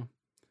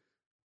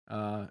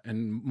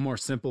 and more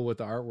simple with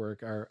the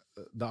artwork.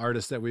 The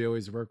artist that we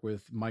always work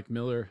with, Mike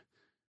Miller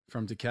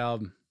from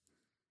DeKalb,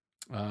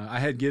 I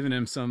had given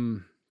him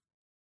some.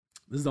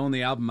 This is the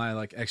only album I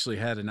like actually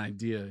had an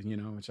idea,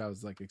 which I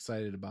was like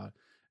excited about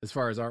as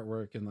far as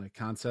artwork and like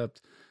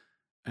concept.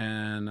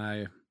 And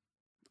I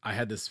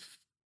had this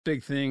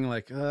big thing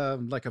like a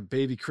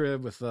baby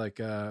crib with like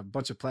a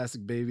bunch of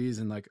plastic babies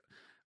and like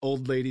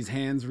old ladies'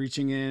 hands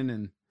reaching in,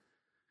 and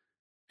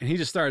he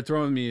just started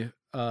throwing me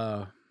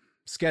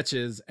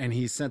sketches, and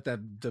he sent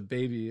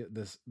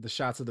the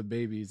shots of the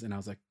babies, and I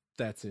was like,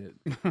 that's it.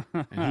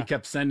 And he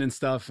kept sending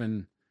stuff,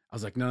 and I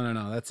was like,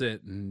 no, that's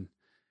it. And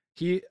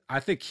I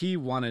think he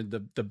wanted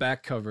the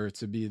back cover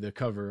to be the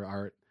cover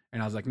art,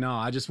 and I was like, no,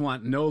 I just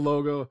want no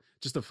logo,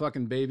 just the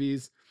fucking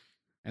babies.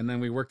 And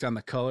then we worked on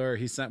the color.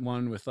 He sent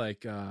one with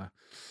like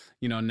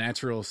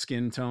natural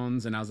skin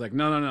tones, and I was like,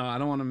 no, I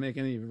don't want to make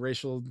any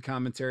racial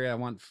commentary. I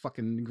want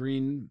fucking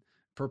green,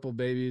 purple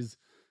babies,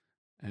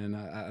 and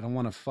I don't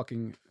want to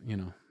fucking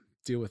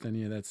deal with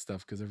any of that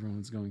stuff because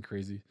everyone's going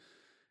crazy.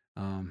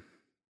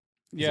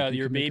 Yeah,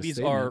 your babies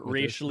are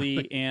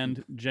racially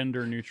and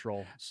gender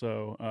neutral.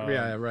 So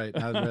yeah, right.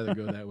 I'd rather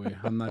go that way.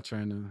 I'm not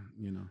trying to,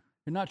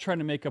 You're not trying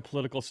to make a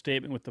political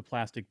statement with the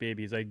plastic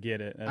babies. I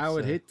get it. I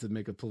would hate to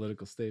make a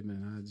political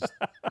statement.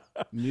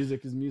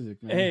 Music is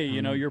music, man. Hey,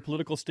 your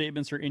political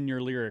statements are in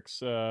your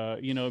lyrics.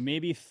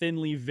 Maybe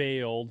thinly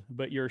veiled,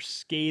 but your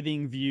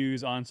scathing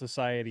views on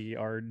society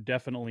are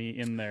definitely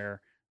in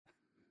there.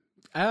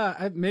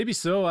 Maybe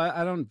so.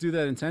 I don't do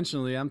that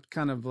intentionally. I'm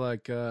kind of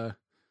like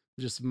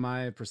just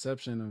my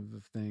perception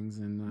of things,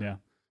 and yeah,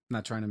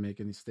 not trying to make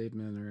any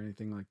statement or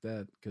anything like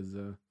that, because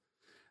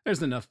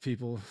there's enough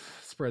people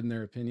spreading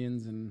their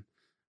opinions, and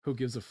who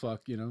gives a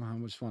fuck, I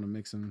just want to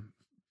make some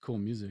cool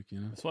music,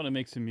 I just want to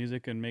make some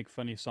music and make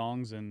funny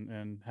songs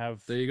and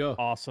have there you go,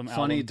 awesome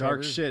funny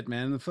dark covers. Shit,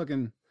 man. The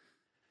fucking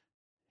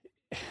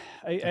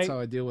that's how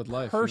I deal with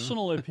life.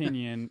 Personal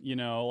opinion,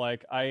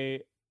 like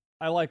I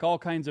like all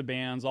kinds of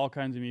bands, all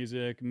kinds of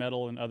music,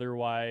 metal and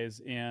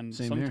otherwise, and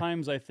Same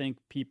sometimes here. I think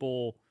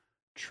people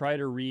try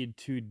to read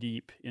too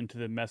deep into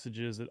the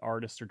messages that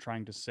artists are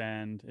trying to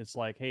send. It's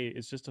like, hey,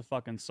 it's just a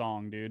fucking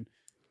song, dude.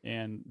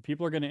 And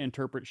people are going to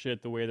interpret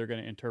shit the way they're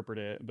going to interpret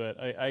it. But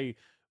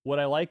what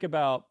I like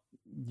about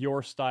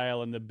your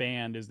style and the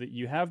band is that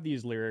you have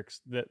these lyrics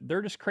that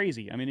they're just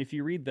crazy. I mean, if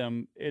you read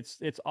them, it's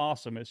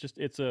awesome.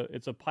 It's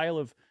a pile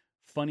of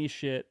funny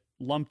shit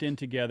lumped in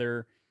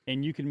together,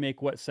 and you can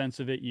make what sense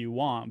of it you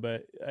want.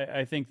 But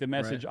I think the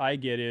message I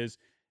get is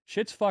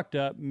shit's fucked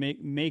up.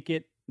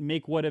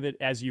 Make what of it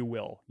as you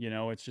will.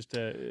 It's just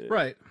a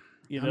right.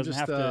 It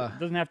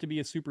doesn't have to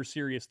be a super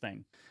serious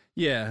thing.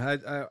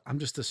 Yeah, I'm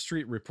just a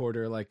street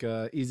reporter, like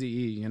Eazy-E.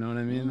 You know what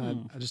I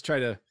mean? I just try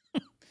to,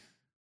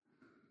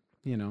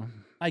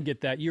 I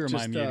get that. You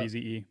remind me of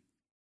Eazy-E.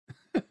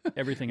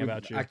 Everything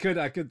about you. I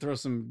could throw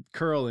some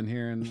curl in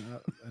here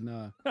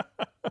and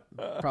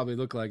probably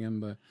look like him,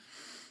 but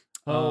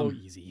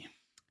easy.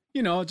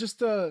 Just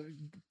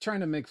trying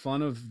to make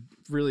fun of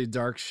really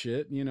dark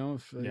shit,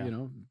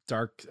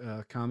 dark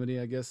comedy,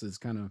 I guess, is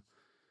kind of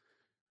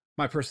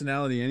my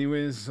personality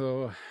anyways.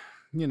 So,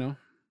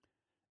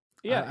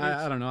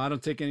 yeah, I don't know. I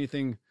don't take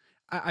anything.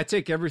 I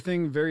take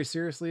everything very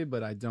seriously,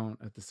 but I don't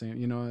at the same,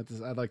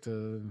 I'd like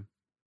to,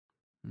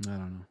 I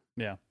don't know.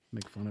 Yeah.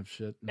 Make fun of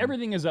shit.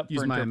 Everything is up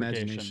for interpretation. My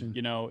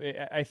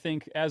imagination. I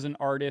think as an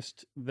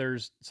artist,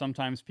 there's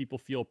sometimes people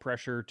feel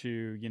pressure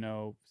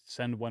to,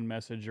 send one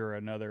message or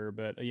another,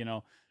 but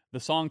the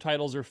song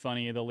titles are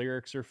funny, the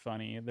lyrics are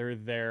funny, they're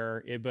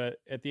there. But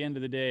at the end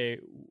of the day,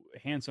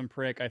 Handsome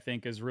Prick, I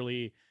think, is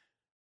really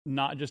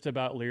not just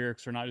about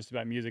lyrics or not just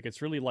about music.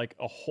 It's really like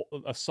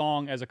a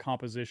song as a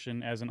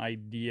composition, as an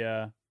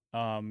idea.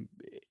 And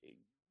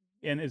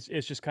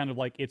it's just kind of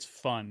like, it's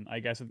fun, I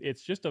guess.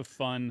 It's just a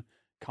fun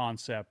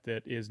concept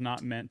that is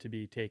not meant to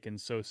be taken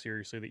so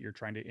seriously that you're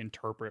trying to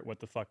interpret what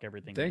the fuck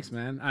everything Thanks,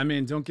 means. Man. I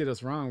mean, don't get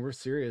us wrong. We're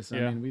serious.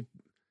 Yeah. I mean,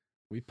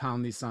 we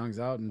pound these songs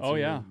out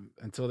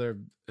until they're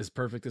as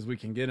perfect as we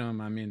can get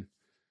them. I mean,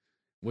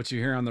 what you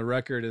hear on the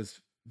record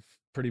is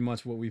pretty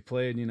much what we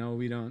played.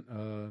 We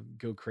don't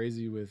go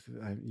crazy with,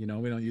 we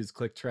don't use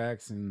click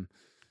tracks. And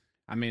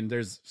I mean,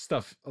 there's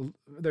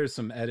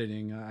some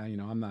editing.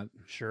 I'm not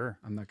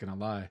going to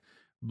lie,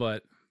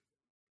 but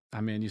I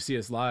mean, you see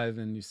us live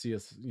and you see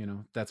us,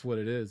 that's what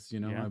it is,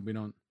 we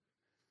don't.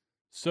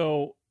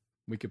 So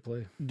we could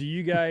play. Do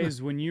you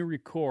guys, when you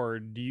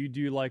record, do you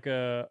do like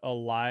a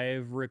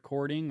live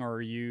recording, or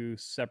are you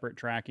separate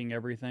tracking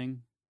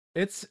everything?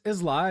 It's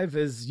as live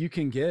as you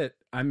can get.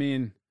 I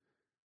mean,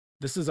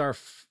 this is our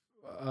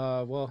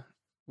well,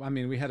 I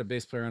mean, we had a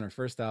bass player on our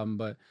first album,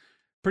 but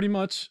pretty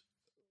much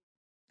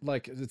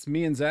like it's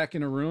me and Zach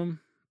in a room,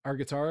 our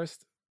guitarist,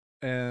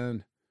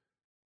 and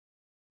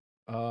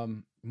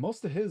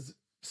most of his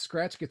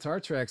scratch guitar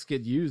tracks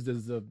get used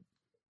as the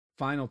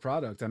final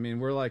product. I mean,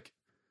 we're like,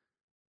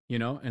 you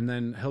know, and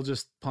then he'll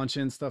just punch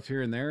in stuff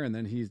here and there, and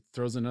then he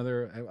throws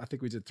another. I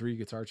think we did 3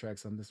 guitar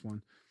tracks on this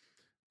one,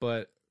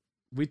 but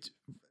it's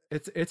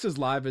as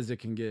live as it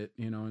can get,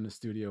 you know, in the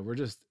studio.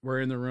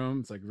 We're in the room,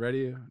 it's like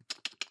ready,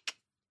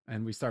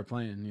 and we start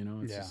playing, you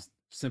know. It's just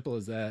simple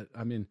as that.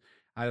 I mean,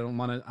 I don't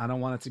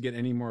want it to get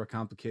any more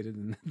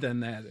complicated than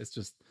that. It's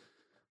just,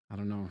 I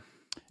don't know.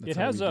 It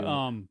has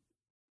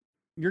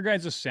your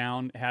guys'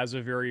 sound has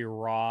a very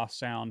raw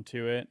sound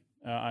to it.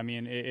 I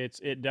mean,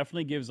 it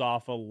definitely gives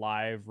off a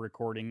live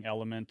recording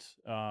element.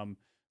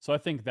 So I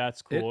think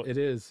that's cool. It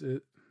is,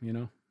 you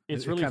know.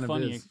 It's really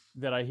funny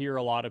that I hear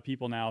a lot of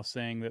people now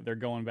saying that they're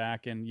going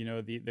back and, you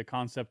know, the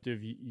concept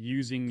of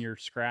using your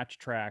scratch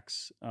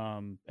tracks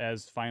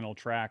as final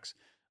tracks.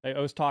 I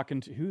was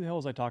talking to, who the hell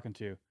was I talking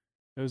to?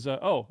 It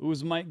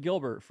was Mike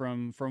Gilbert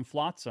from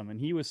Flotsam, and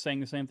he was saying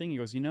the same thing. He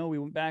goes, you know, we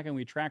went back and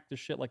we tracked this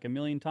shit like a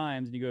million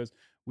times, and he goes,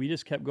 we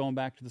just kept going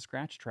back to the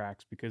scratch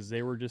tracks because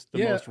they were just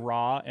the most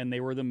raw and they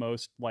were the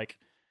most like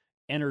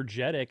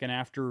energetic. And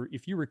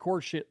if you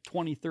record shit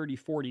 20, 30,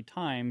 40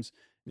 times,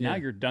 now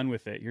you're done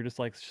with it. You're just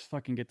like, just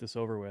fucking get this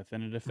over with.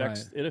 And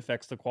it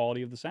affects the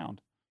quality of the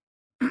sound.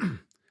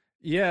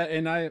 Yeah.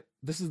 And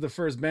this is the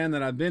first band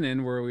that I've been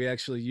in where we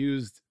actually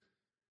used,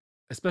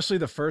 especially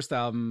the first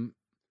album.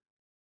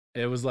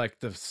 It was like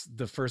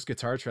the first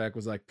guitar track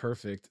was like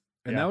perfect.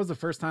 And that was the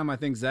first time I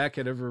think Zach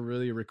had ever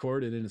really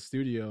recorded in a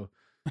studio.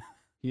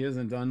 He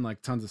hasn't done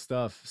like tons of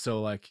stuff. So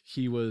like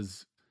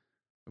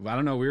I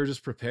don't know, we were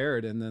just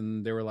prepared. And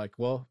then they were like,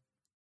 well,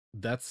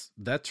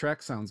 that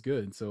track sounds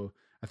good. So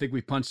I think we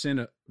punched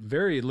in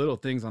very little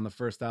things on the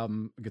first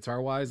album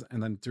guitar wise,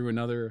 and then threw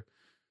another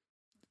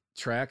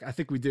track. I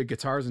think we did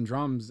guitars and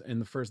drums in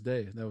the first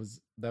day. That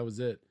was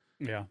it.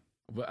 Yeah.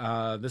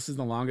 This is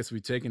the longest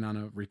we've taken on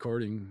a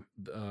recording,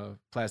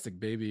 Plastic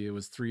Baby. It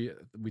was we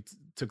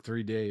took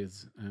 3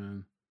 days.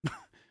 And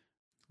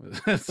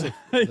that's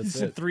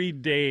it. 3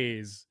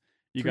 days.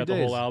 You got the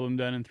whole album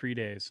done in 3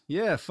 days.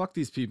 Yeah. Fuck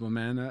these people,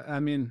 man. I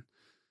mean,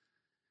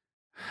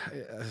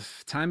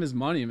 time is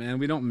money, man.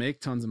 We don't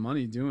make tons of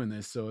money doing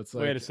this. So it's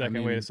like, wait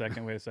a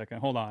second.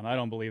 Hold on. I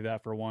don't believe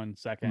that for 1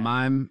 second.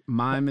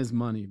 Mime is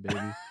money, baby.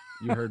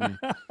 You heard me.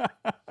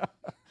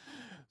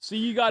 So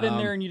you got in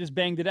there and you just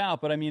banged it out.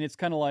 But I mean, it's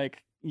kind of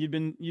like you've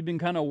been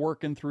kind of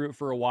working through it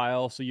for a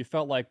while. So you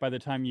felt like by the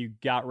time you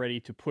got ready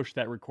to push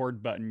that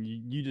record button,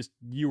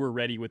 you were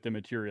ready with the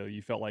material.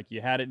 You felt like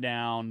you had it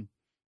down,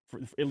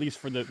 at least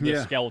for the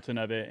skeleton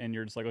of it. And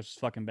you're just like, let's just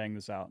fucking bang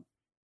this out.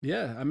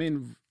 Yeah. I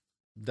mean,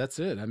 that's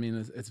it. I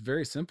mean, it's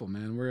very simple,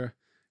 man.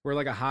 We're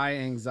like a high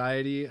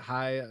anxiety,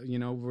 you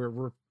know,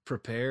 we're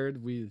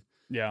prepared.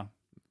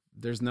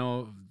 There's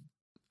no,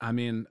 I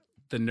mean,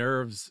 the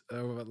nerves,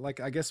 like,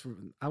 I guess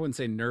I wouldn't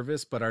say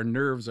nervous, but our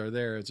nerves are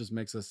there. It just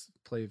makes us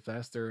play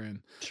faster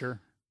and let's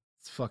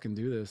fucking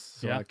do this.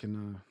 So I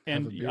can,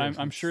 and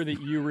I'm sure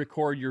that you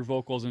record your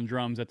vocals and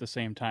drums at the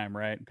same time,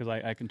 right? Because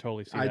I can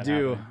totally see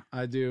that.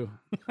 I do.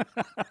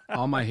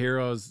 All my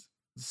heroes,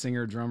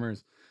 singer,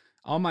 drummers,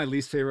 all my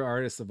least favorite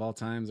artists of all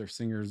times are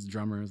singers,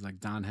 drummers, like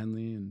Don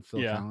Henley and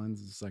Phil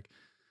Collins. It's like,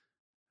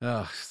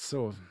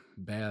 so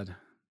bad.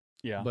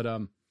 Yeah.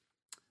 But,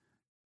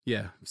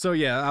 yeah. So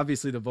yeah,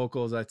 obviously the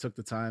vocals, I took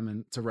the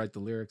time to write the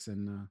lyrics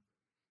and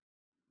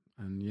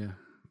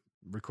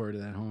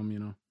recorded at home, you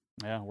know.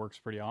 Yeah, works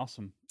pretty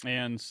awesome.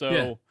 And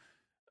so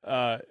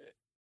I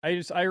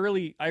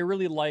really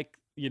like,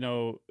 you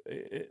know,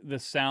 the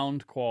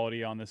sound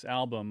quality on this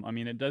album. I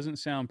mean, it doesn't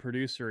sound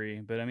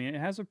producery, but I mean, it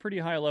has a pretty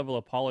high level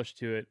of polish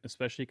to it,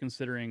 especially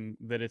considering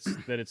that it's at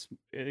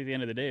the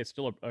end of the day, it's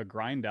still a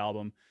grind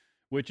album,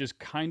 which is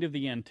kind of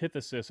the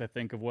antithesis, I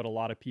think, of what a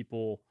lot of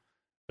people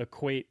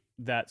equate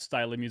that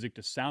style of music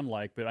to sound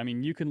like. But I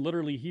mean, you can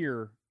literally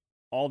hear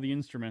all the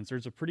instruments.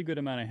 There's a pretty good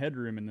amount of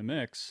headroom in the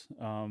mix.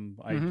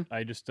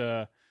 I just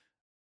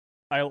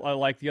I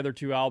like the other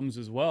 2 albums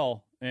as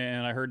well,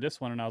 and I heard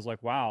this one and I was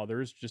like, wow,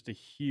 there's just a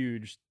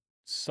huge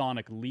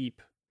sonic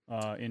leap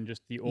in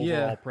just the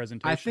overall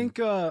presentation. I think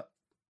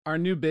our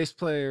new bass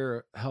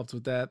player helped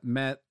with that,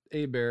 Matt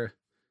Aber,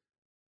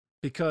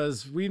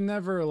 because we've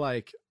never,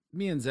 like,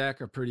 me and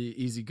Zach are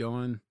pretty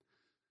easygoing,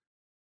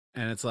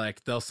 and it's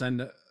like they'll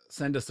send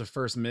us the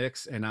first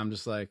mix and I'm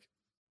just like,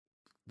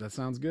 that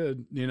sounds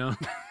good, you know.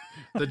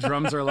 The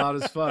drums are loud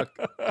as fuck.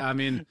 I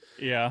mean,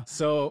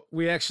 so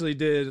we actually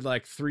did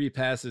like 3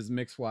 passes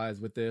mix wise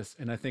with this,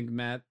 and I think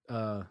Matt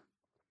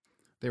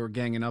they were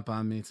ganging up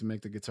on me to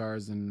make the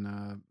guitars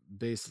and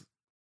bass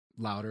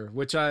louder,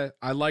 which I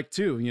like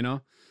too, you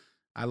know.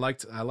 I like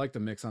the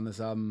mix on this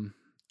album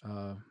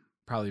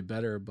probably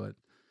better, but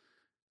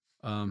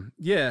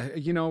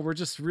you know, we're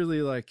just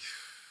really like,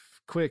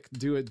 quick,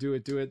 do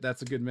it.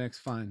 That's a good mix,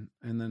 fine.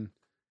 And then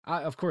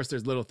of course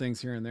there's little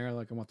things here and there,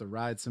 like I want the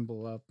ride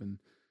cymbal up, and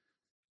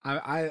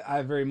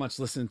I very much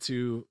listen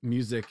to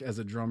music as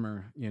a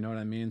drummer, you know what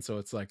I mean? So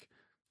it's like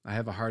I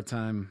have a hard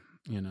time,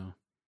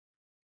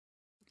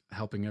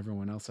 helping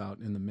everyone else out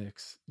in the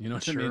mix. You know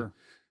what I mean?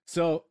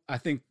 So I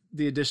think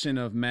the addition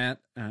of Matt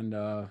and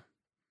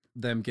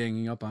them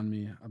ganging up on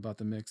me about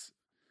the mix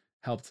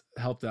helped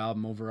the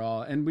album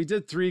overall. And we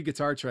did 3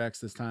 guitar tracks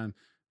this time,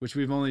 which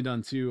we've only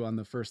done 2 on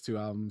the first 2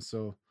 albums.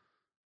 So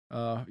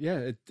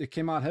yeah, it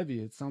came out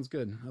heavy. It sounds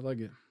good. I like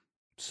it.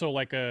 So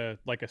like a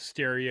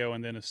stereo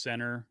and then a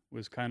center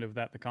was kind of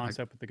the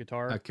concept with the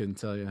guitar. I couldn't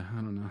tell you. I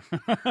don't know.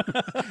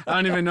 I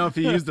don't even know if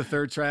he used the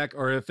 3rd track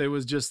or if it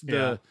was just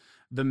the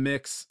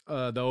mix,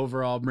 the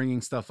overall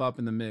bringing stuff up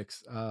in the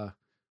mix.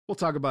 We'll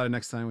talk about it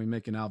next time we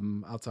make an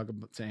album. I'll talk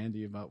to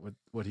Andy about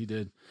what he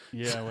did.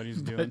 Yeah, what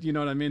he's doing. But you know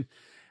what I mean?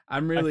 I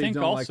really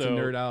don't like to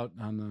nerd out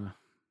on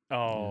the.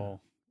 Oh,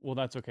 well,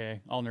 that's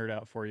okay. I'll nerd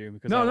out for you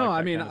because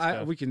I mean,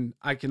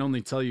 I can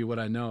only tell you what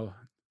I know.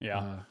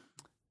 Yeah.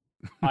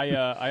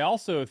 I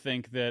also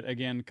think that,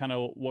 again, kind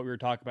of what we were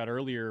talking about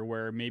earlier,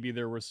 where maybe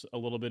there was a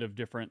little bit of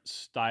different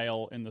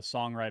style in the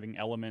songwriting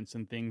elements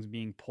and things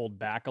being pulled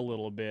back a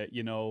little bit,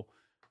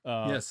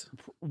 yes,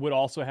 would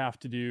also have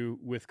to do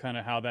with kind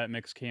of how that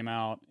mix came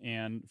out.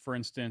 And for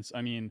instance,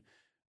 I mean,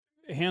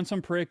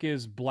 Handsome Prick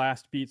is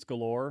blast beats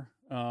galore,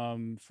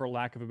 for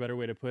lack of a better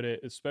way to put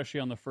it, especially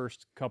on the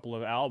first couple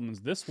of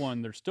albums. This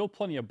one, there's still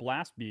plenty of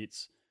blast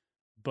beats,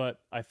 but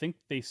I think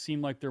they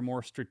seem like they're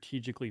more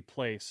strategically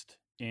placed.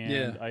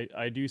 And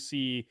I do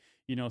see,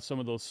 some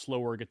of those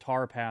slower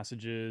guitar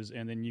passages,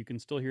 and then you can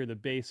still hear the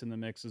bass in the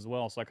mix as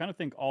well. So I kind of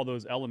think all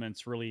those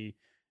elements really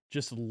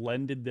just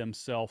lended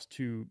themselves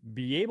to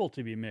be able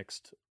to be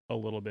mixed a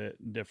little bit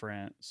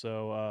different.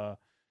 So,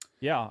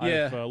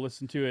 I've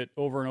listened to it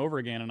over and over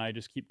again, and I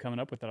just keep coming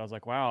up with it. I was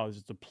like, wow,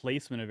 just the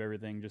placement of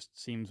everything just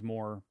seems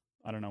more,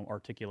 I don't know,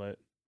 articulate.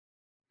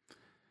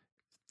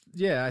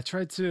 Yeah, I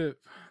tried to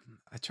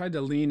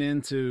lean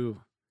into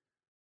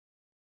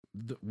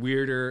the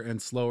weirder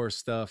and slower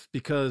stuff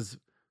because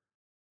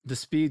the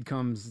speed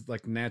comes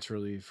like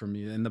naturally for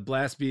me, and the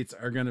blast beats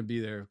are going to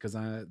be there because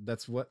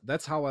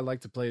that's how I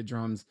like to play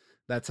drums.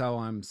 That's how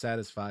I'm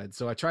satisfied.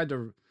 So I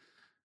don't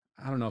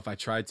know if I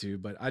tried to,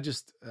 but I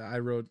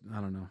wrote,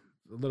 I don't know,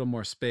 a little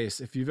more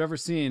space. If you've ever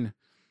seen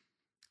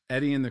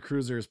Eddie and the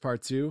Cruisers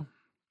Part 2,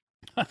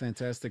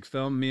 fantastic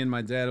film. Me and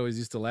my dad always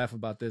used to laugh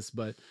about this,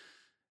 but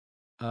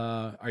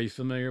are you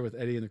familiar with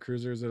Eddie and the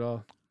Cruisers at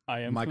all?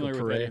 I am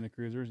familiar with Eddie and the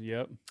Cruisers.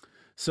 Yep.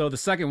 So the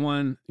second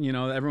one,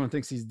 everyone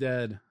thinks he's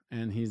dead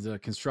and he's a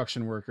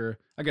construction worker.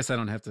 I guess I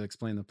don't have to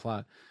explain the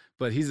plot,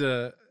 but he's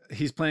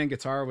playing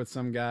guitar with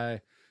some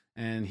guy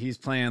and he's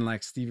playing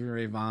like Stevie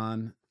Ray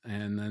Vaughan.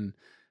 And then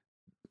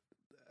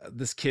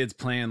this kid's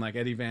playing like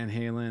Eddie Van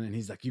Halen. And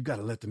he's like, you got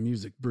to let the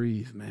music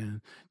breathe,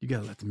 man. You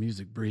got to let the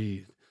music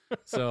breathe.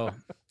 So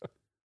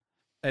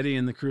Eddie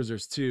and the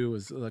Cruisers 2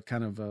 was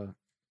kind of a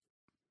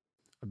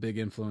big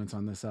influence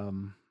on this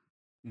album.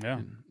 Yeah.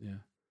 And, yeah.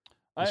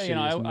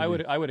 I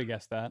would have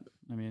guessed that.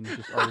 I mean,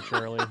 just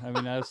arbitrarily. I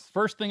mean, that's the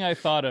first thing I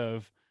thought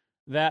of.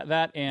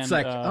 That and it's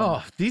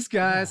like, these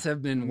guys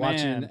have been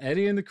watching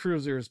Eddie and the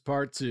Cruisers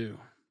Part 2.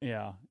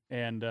 Yeah,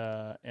 and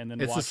then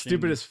it's the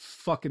stupidest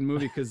fucking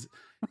movie because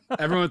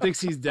everyone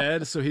thinks he's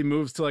dead, so he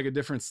moves to like a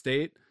different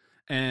state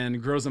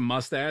and grows a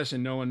mustache,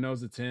 and no one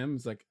knows it's him.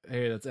 It's like,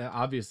 hey, that's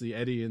obviously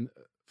Eddie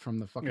from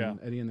the fucking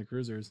Eddie and the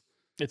Cruisers.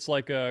 It's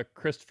like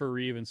Christopher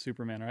Reeve and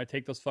Superman, right?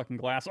 Take those fucking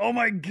glasses. Oh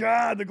my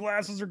God, the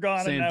glasses are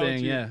gone. Same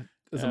thing, yeah.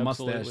 It's a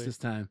mustache this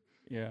time.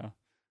 Yeah,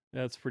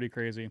 that's pretty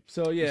crazy.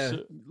 So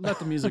let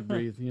the music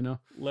breathe,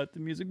 Let the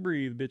music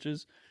breathe,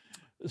 bitches.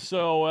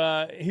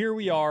 So here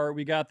we are.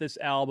 We got this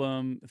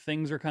album.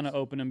 Things are kind of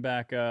opening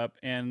back up,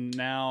 and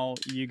now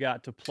you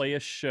got to play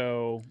a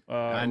show.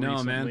 I know,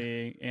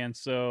 recently. Man. And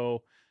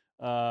so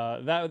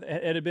that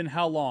it had been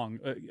how long?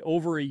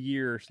 Over a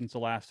year since the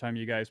last time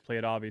you guys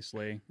played.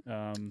 Obviously,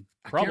 probably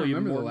I can't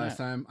remember the last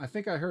time. I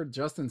think I heard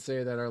Justin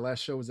say that our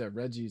last show was at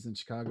Reggie's in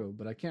Chicago,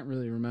 but I can't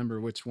really remember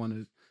which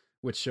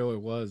show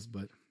it was.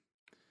 But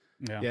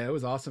yeah, it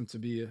was awesome to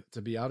be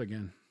out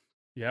again.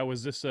 Yeah,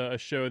 was this a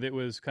show that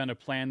was kind of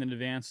planned in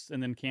advance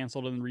and then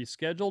canceled and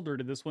rescheduled, or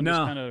did this one just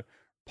kind of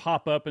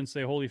pop up and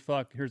say, "Holy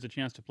fuck, here's a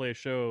chance to play a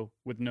show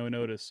with no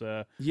notice"?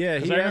 Yeah,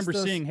 because I remember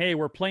seeing, "Hey,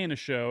 we're playing a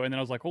show," and then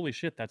I was like, "Holy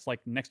shit, that's like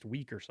next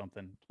week or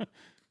something."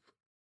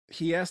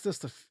 He asked us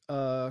to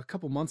a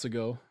couple months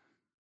ago,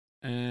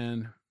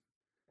 and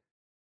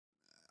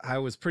I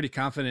was pretty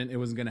confident it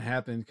wasn't going to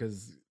happen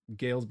because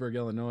Galesburg,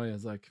 Illinois,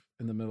 is like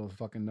in the middle of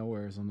fucking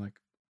nowhere. So I'm like,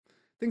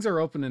 things are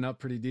opening up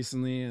pretty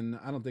decently, and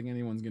I don't think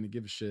anyone's going to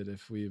give a shit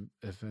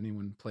if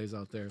anyone plays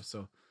out there.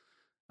 So,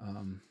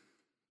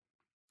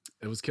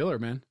 it was killer,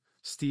 man.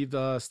 Steve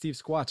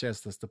Squatch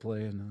asked us to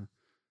play, and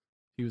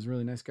he was a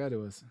really nice guy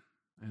to us.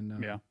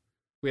 And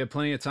we had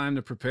plenty of time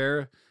to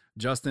prepare.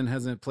 Justin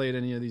hasn't played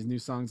any of these new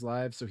songs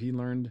live, so he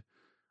learned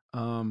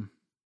however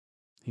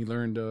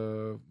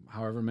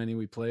many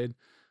we played,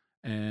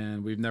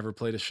 and we've never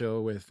played a show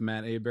with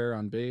Matt Hebert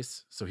on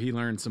bass, so he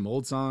learned some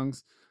old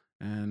songs,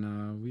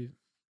 and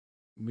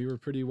we were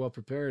pretty well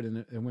prepared, and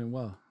it went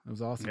well. It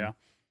was awesome. Yeah.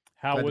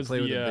 How Glad was to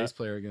play with a the bass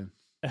player again.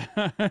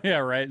 yeah,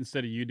 right,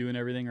 instead of you doing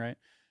everything, right?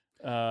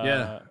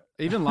 Yeah,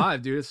 even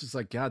live, dude. It's just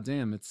like, god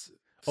damn, it's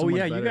so Oh much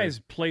yeah, you better. guys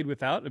played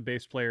without a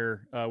bass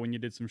player when you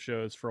did some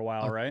shows for a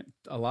while, right?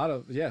 A lot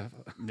of Yeah.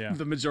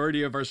 the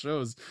majority of our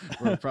shows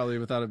were probably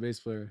without a bass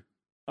player.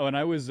 Oh, and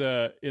I was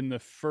in the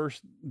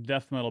first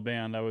death metal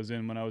band I was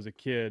in when I was a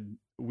kid.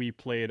 We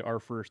played our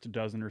first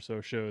dozen or so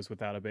shows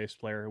without a bass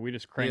player. We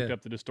just cranked Yeah.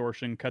 up the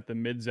distortion, cut the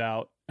mids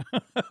out,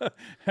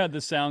 had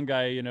the sound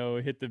guy,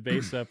 hit the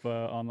bass up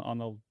on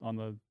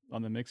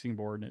the mixing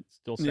board, and it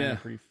still sounded Yeah.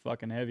 pretty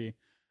fucking heavy.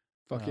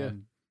 Fuck yeah.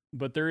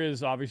 But there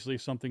is obviously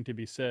something to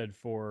be said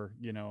for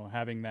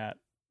having that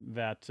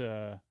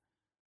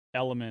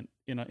element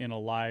in a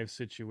live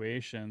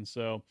situation.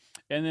 So,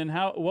 and then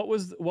what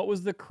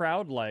was the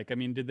crowd like? I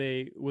mean,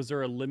 was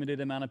there a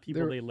limited amount of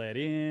people they let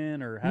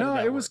in, or how did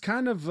that it was work?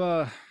 kind of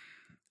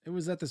it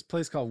was at this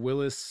place called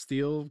Willis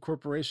Steel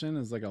Corporation.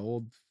 It's like an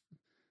old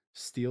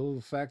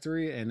steel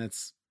factory, and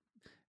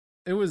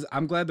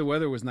I'm glad the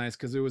weather was nice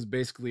because it was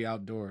basically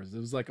outdoors. It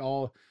was like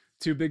all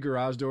two big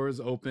garage doors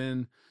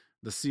open.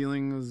 The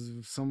ceiling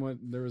was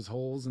there was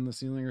holes in the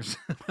ceiling or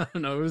something. I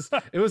don't know.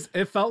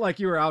 It felt like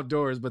you were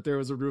outdoors, but there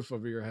was a roof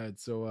over your head.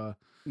 So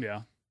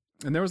Yeah.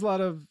 and there was a lot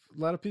of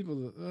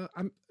people.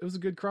 It was a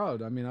good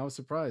crowd. I mean, I was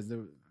surprised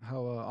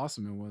how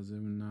awesome it was,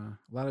 and a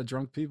lot of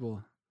drunk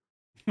people.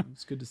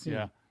 It's good to see.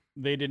 Yeah.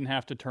 They didn't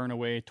have to turn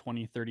away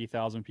 20,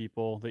 30,000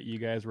 people that you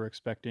guys were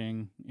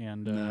expecting,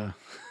 and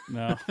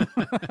no.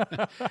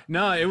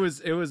 No, it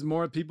was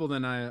more people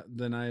than I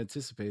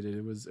anticipated.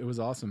 It was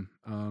awesome.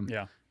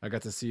 Yeah. I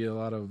got to see a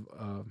lot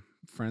of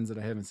friends that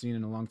I haven't seen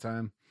in a long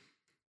time.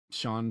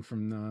 Sean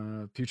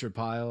from Putrid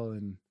Pile,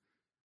 and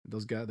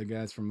the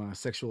guys from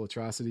Sexual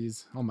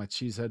Atrocities, all my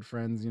cheesehead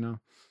friends,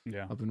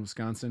 Yeah. up in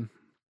Wisconsin.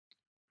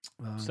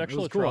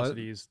 Sexual cool.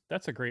 Atrocities.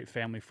 That's a great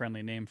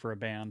family-friendly name for a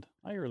band.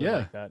 I really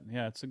like that.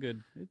 Yeah, it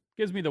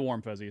gives me the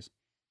warm fuzzies.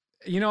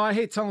 I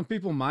hate telling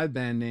people my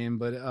band name,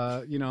 but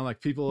like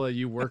people that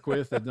you work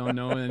with that don't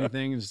know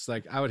anything, it's just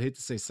like I would hate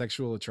to say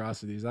Sexual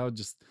Atrocities.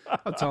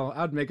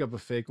 I'd make up a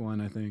fake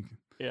one, I think.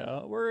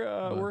 Yeah,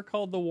 we're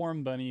called the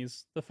Warm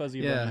Bunnies, the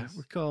Fuzzy Bunnies. Yeah,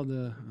 we're called I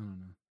don't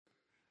know.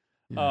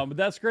 Yeah. But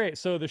that's great.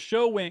 So the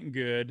show went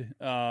good.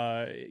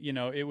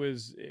 It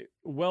was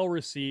well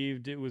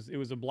received. It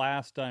was a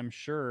blast, I'm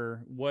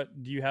sure.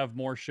 What do you have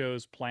more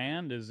shows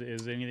planned? Is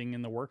anything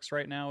in the works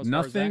right now?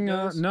 Nothing.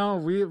 No,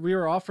 we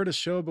were offered a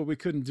show, but we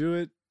couldn't do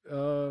it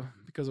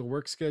because of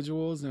work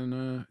schedules,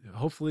 and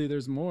hopefully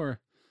there's more.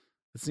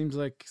 It seems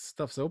like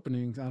stuff's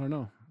opening. I don't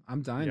know.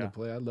 I'm dying to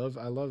play. I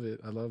love it.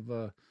 I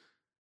love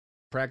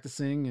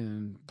practicing,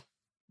 and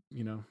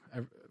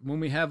when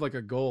we have like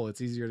a goal,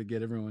 it's easier to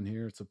get everyone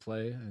here to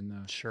play,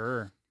 and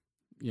sure,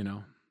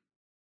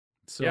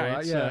 so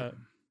yeah.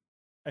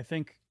 I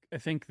think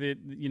that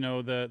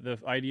the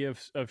idea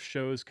of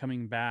shows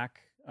coming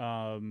back,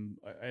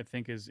 I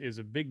think is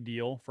a big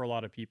deal for a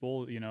lot of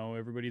people.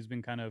 Everybody's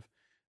been kind of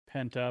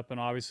pent up, and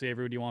obviously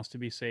everybody wants to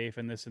be safe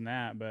and this and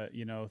that, but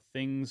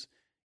things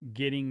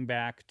getting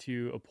back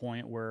to a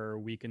point where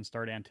we can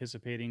start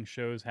anticipating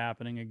shows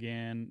happening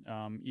again,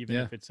 even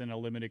if it's in a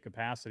limited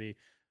capacity.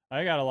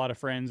 I got a lot of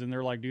friends, and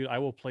they're like, dude, I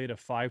will play to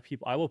 5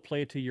 people. I will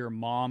play to your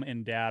mom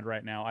and dad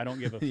right now. I don't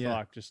give a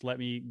fuck. Just let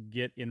me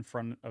get in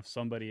front of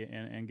somebody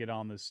and get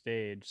on the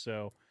stage.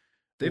 So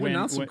they've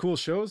announced some cool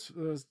shows,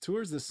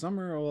 tours this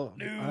summer. Well,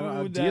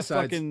 Maryland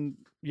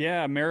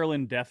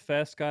Death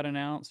Fest got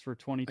announced for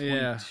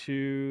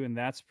 2022, and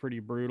that's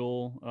pretty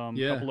brutal. A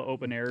couple of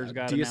open airs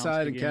got announced Deicide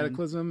and again.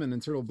 Cataclysm and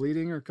Internal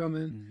Bleeding are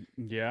coming.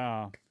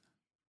 Yeah.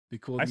 Be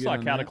cool. I saw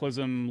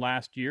Cataclysm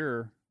last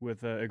year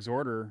with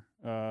Exhorter.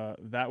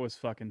 That was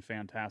fucking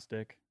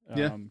fantastic.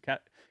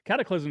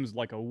 Cataclysm is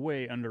like a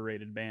way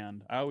underrated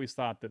band. I always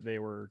thought that they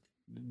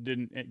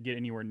didn't get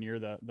anywhere near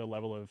the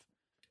level of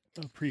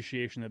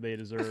appreciation that they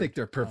deserve. I think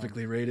they're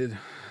perfectly rated.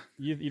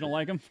 You don't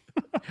like them?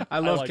 I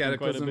love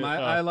Cataclysm.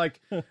 I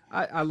like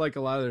a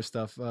lot of their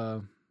stuff.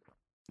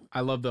 I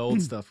love the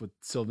old stuff with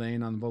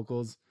Sylvain on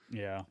vocals.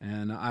 Yeah,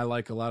 and I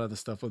like a lot of the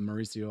stuff with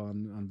Mauricio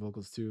on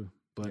vocals too.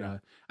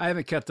 But I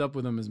haven't kept up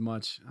with them as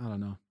much. I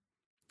don't know.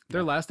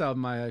 Their last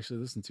album I actually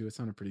listened to. It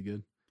sounded pretty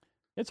good.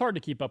 It's hard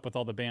to keep up with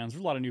all the bands.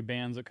 There's a lot of new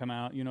bands that come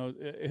out.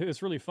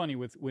 It's really funny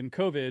when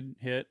COVID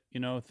hit,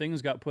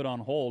 things got put on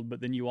hold, but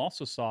then you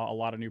also saw a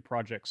lot of new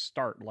projects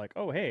start, like,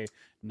 oh, hey,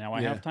 now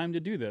I have time to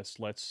do this.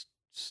 Let's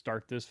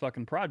start this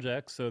fucking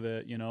project so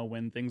that,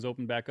 when things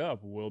open back up,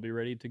 we'll be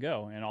ready to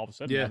go. And all of a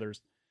sudden now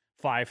there's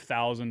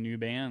 5,000 new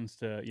bands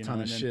to,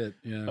 ton of shit.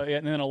 Yeah.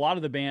 And then a lot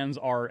of the bands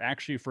are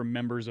actually from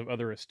members of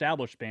other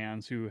established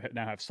bands who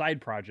now have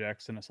side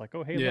projects. And it's like,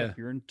 oh, hey, look,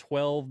 you're in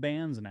 12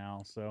 bands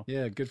now. So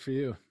yeah, good for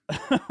you.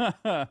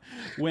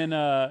 When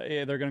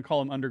they're going to call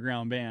them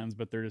underground bands,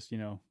 but they're just,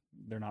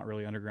 they're not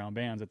really underground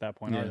bands at that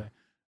point, are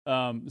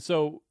they?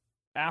 So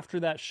after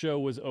that show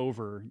was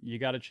over, you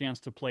got a chance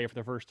to play for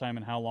the first time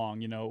in how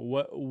long?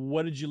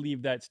 What did you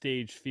leave that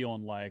stage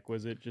feeling like?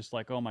 Was it just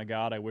like, oh my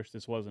God, I wish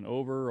this wasn't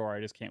over, or I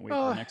just can't wait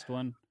for the next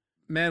one?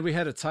 Man, we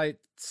had a tight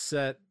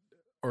set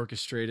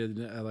orchestrated.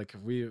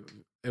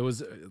 It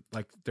was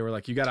like they were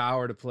like, you got an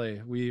hour to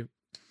play. We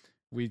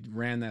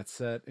ran that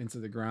set into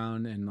the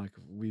ground and like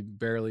we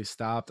barely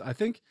stopped. I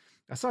think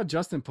I saw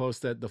Justin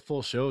post that the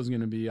full show is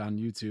going to be on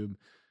YouTube.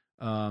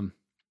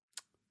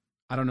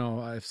 I don't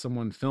know if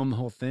someone filmed the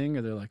whole thing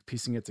or they're like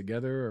piecing it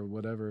together or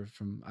whatever.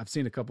 I've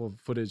seen a couple of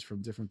footage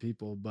from different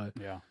people, but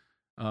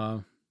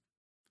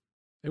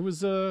it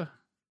was a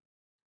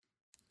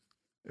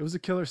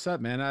killer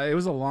set, man. It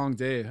was a long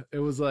day. It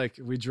was like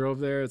we drove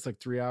there. It's like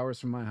 3 hours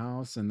from my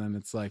house, and then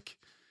it's like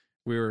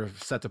we were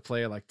set to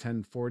play at like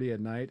 10:40 at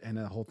night, and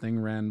the whole thing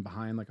ran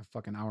behind like a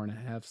fucking hour and a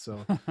half.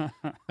 So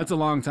that's a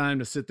long time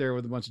to sit there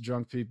with a bunch of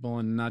drunk people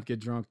and not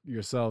get drunk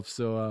yourself.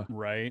 So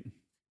right.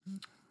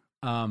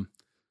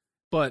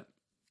 But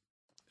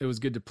it was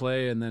good to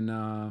play, and then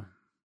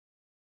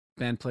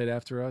band played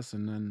after us,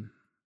 and then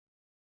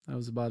that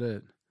was about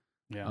it.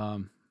 Yeah.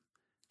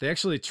 They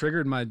actually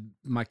triggered my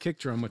kick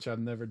drum, which I've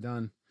never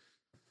done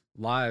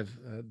live.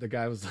 The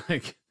guy was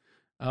like,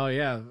 "Oh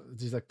yeah,"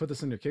 he's like, "Put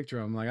this in your kick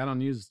drum." I'm like, "I don't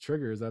use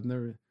triggers. I've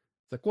never."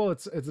 It's like, "Well,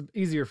 it's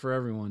easier for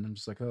everyone." I'm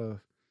just like, "Oh,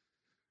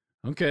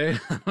 okay."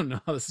 I don't know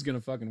how this is gonna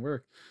fucking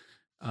work.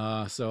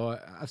 So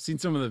I've seen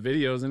some of the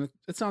videos, and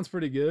it sounds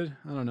pretty good.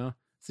 I don't know.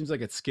 Seems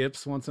like it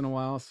skips once in a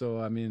while. So,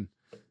 I mean,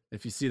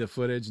 if you see the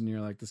footage and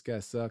you're like, this guy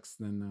sucks,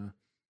 then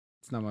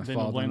it's not my then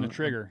fault. We'll blame the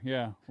trigger.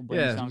 Yeah. We'll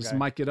blame the sound just guy.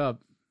 Mic it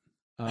up.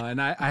 And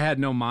I had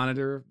no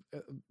monitor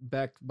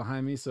back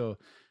behind me, so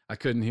I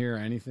couldn't hear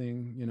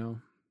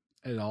anything,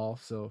 at all.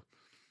 So,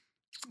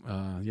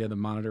 the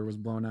monitor was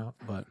blown out.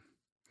 But,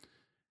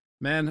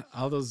 man,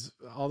 all those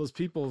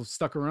people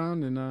stuck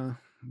around and a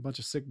bunch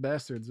of sick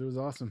bastards. It was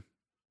awesome.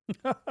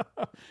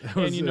 It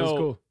was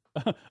cool.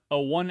 A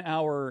 1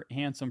 hour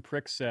Handsome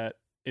Prick set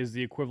is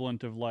the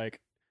equivalent of like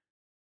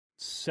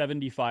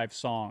 75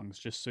 songs,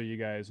 just so you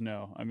guys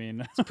know. I mean,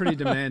 it's pretty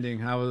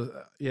demanding.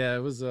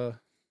 It was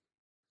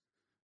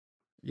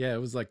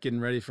like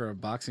getting ready for a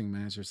boxing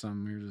match or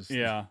something. We were just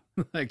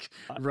like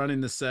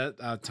running the set,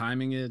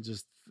 timing it,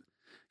 just,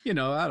 I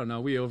don't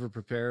know. We over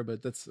prepare,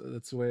 but that's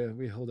the way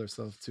we hold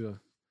ourselves to a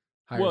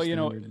higher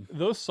standard.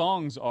 Those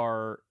songs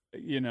are,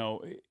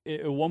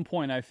 at one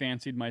point I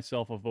fancied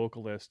myself a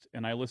vocalist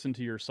and I listened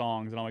to your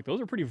songs and I'm like,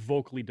 those are pretty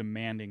vocally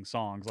demanding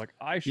songs. Like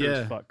I sure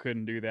as fuck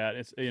couldn't do that.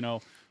 It's,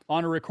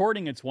 on a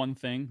recording, it's one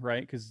thing,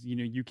 right? Cause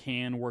you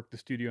can work the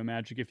studio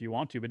magic if you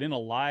want to, but in a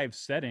live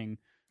setting,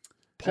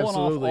 pulling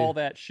off all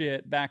that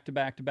shit back to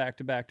back to back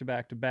to back to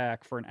back to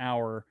back for an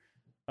hour.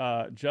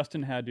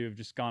 Justin had to have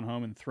just gone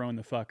home and thrown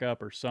the fuck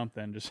up or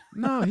something.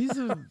 No, he's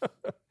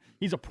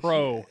a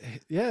pro.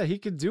 Yeah. He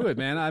could do it,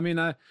 man. I mean,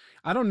 I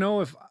don't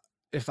know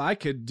if I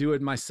could do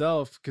it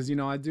myself, because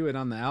I do it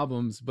on the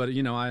albums, but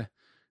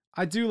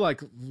I do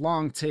like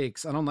long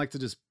takes. I don't like to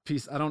just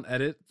I don't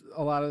edit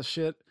a lot of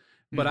shit,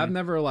 but I've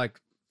never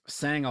like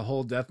sang a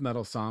whole death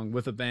metal song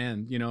with a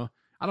band.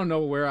 I don't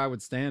know where I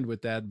would stand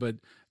with that, but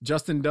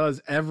Justin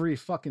does every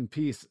fucking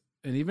piece,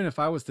 and even if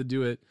I was to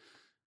do it,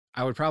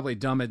 I would probably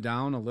dumb it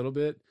down a little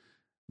bit,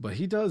 but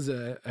he does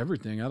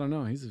everything. I don't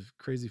know. He's a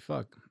crazy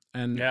fuck.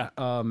 And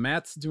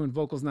Matt's doing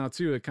vocals now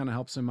too. It kind of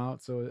helps him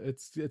out, so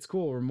it's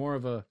cool. We're more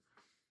of a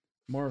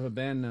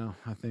band now,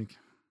 I think.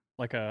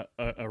 Like a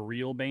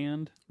real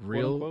band?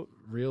 Real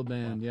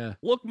band, yeah.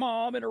 Look,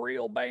 Mom, in a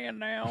real band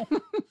now.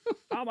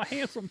 I'm a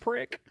handsome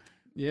prick.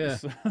 Yeah.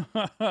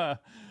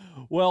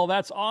 Well,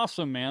 that's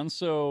awesome, man.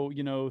 So,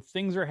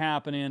 things are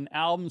happening.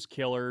 Album's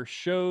killer.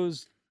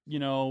 Shows,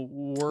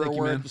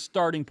 we're at the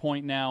starting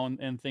point now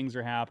and things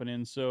are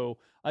happening. So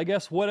I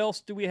guess what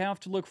else do we have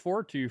to look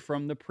forward to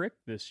from the Prick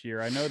this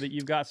year? I know that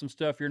you've got some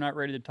stuff you're not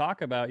ready to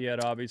talk about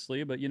yet,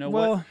 obviously, but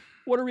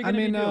what are we going to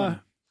be doing?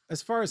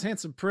 As far as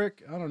Handsome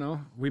Prick, I don't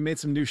know. We made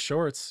some new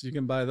shorts. You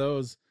can buy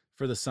those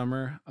for the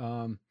summer.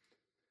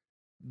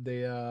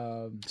 They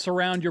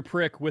surround your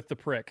prick with the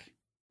prick.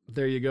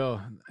 There you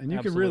go. And you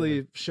can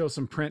really show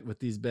some print with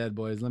these bad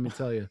boys, let me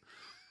tell you.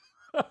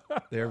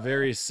 They're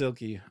very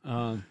silky.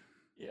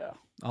 Yeah.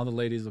 All the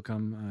ladies will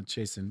come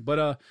chasing.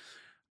 But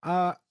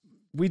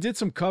we did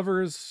some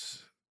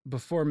covers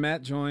before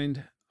Matt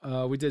joined.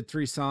 We did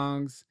 3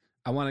 songs.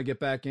 I want to get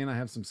back in. I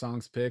have some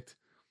songs picked.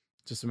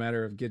 Just a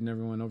matter of getting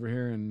everyone over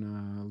here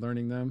and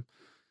learning them.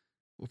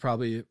 We'll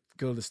probably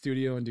go to the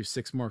studio and do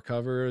 6 more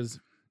covers.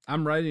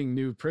 I'm writing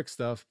new Prick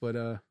stuff,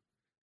 but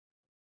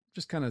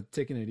just kind of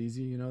taking it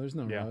easy. There's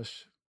no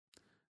rush.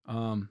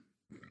 I'm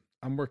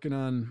working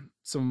on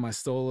some of my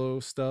solo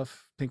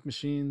stuff, Pink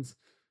Machines.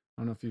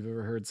 I don't know if you've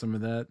ever heard some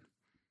of that.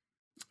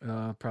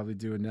 Probably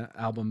do an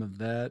album of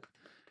that.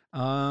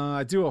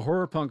 I do a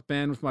horror punk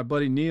band with my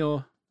buddy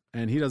Neil,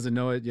 and he doesn't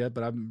know it yet,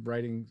 but I'm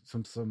writing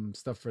some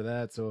stuff for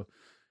that. So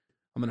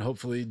I'm going to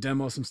hopefully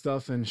demo some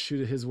stuff and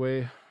shoot it his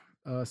way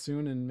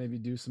soon, and maybe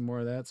do some more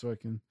of that so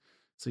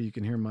you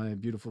can hear my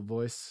beautiful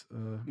voice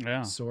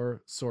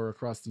soar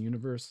across the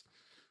universe.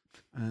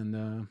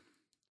 And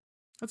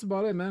that's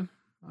about it, man.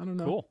 I don't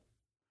know. Cool.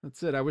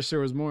 That's it. I wish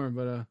there was more,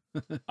 but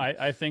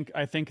I think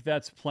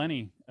that's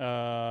plenty.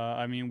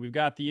 I mean, we've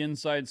got the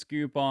inside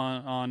scoop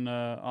on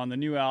the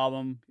new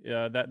album.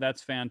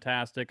 That's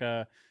fantastic.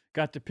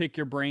 got to pick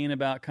your brain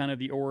about kind of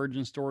the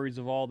origin stories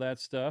of all that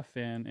stuff,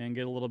 and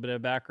get a little bit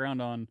of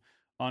background on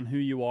who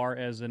you are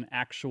as an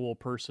actual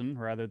person,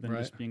 rather than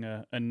just being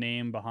a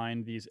name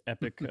behind these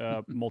epic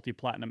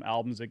multi-platinum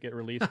albums that get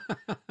released.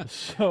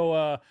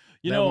 So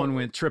you know, one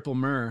went triple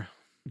myrrh.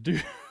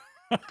 Dude.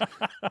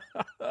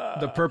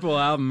 The Purple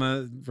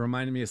album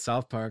reminded me of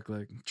South Park,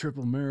 like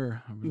triple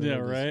myrrh. Yeah,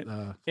 right.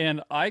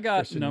 And I got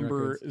Christian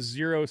number records.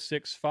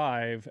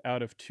 065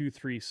 out of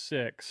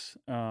 236.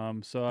 So I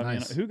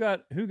nice. mean,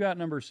 who got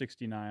number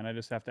 69? I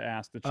just have to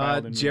ask the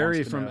child. In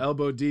Jerry from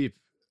Elbow Deep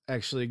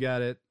actually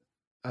got it.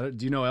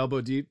 Do you know Elbow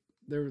Deep?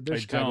 They're a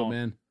Chicago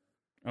band.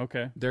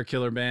 Okay. They're a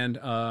killer band.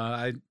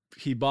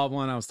 He bought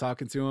one. I was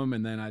talking to him,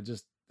 and then I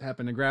just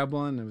happened to grab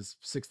one. It was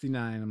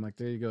 69. I'm like,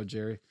 there you go,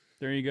 Jerry.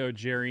 There you go,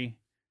 Jerry.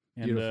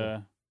 And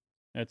beautiful.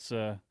 That's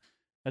a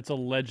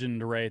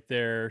legend right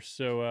there.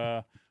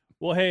 So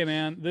well, hey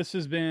man, this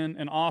has been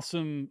an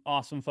awesome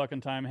fucking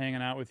time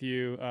hanging out with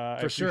you.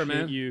 For sure,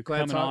 man. You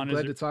glad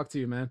to talk to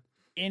you, man.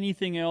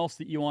 Anything else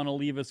that you want to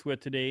leave us with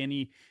today?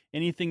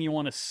 Anything you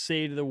want to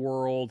say to the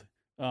world?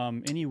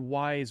 Any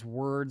wise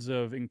words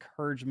of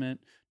encouragement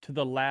to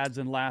the lads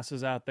and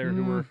lasses out there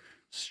who are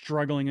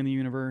struggling in the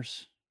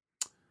universe?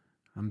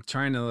 I'm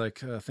trying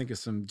to think of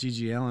some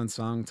Gigi Allen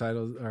song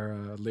titles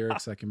or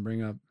lyrics I can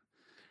bring up.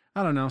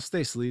 I don't know.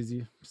 Stay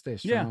sleazy. Stay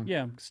strong.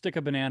 Yeah. Stick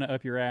a banana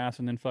up your ass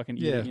and then fucking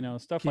eat it. You know,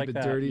 stuff like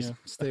that. Keep it dirty. You know?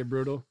 Stay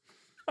brutal.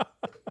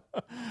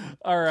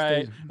 All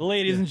right,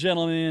 ladies and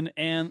gentlemen,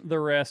 and the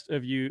rest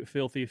of you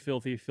filthy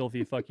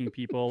fucking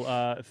people.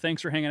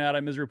 Thanks for hanging out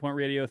on Misery Point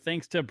Radio.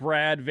 Thanks to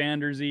Brad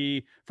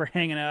Vanderzee for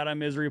hanging out on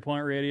Misery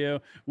Point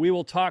Radio. We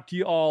will talk to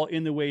you all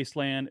in the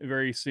wasteland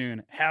very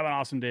soon. Have an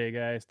awesome day,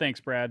 guys.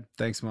 Thanks, Brad.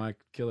 Thanks, Mike.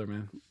 Killer,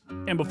 man.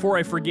 And before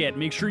I forget,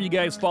 make sure you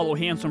guys follow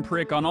Handsome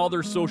Prick on all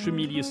their social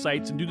media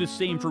sites and do the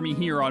same for me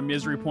here on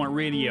Misery Point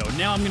Radio.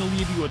 Now I'm going to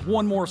leave you with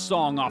one more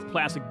song off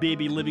Plastic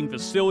Baby Living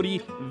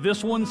Facility.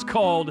 This one's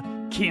called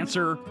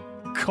Cancer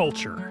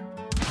Culture.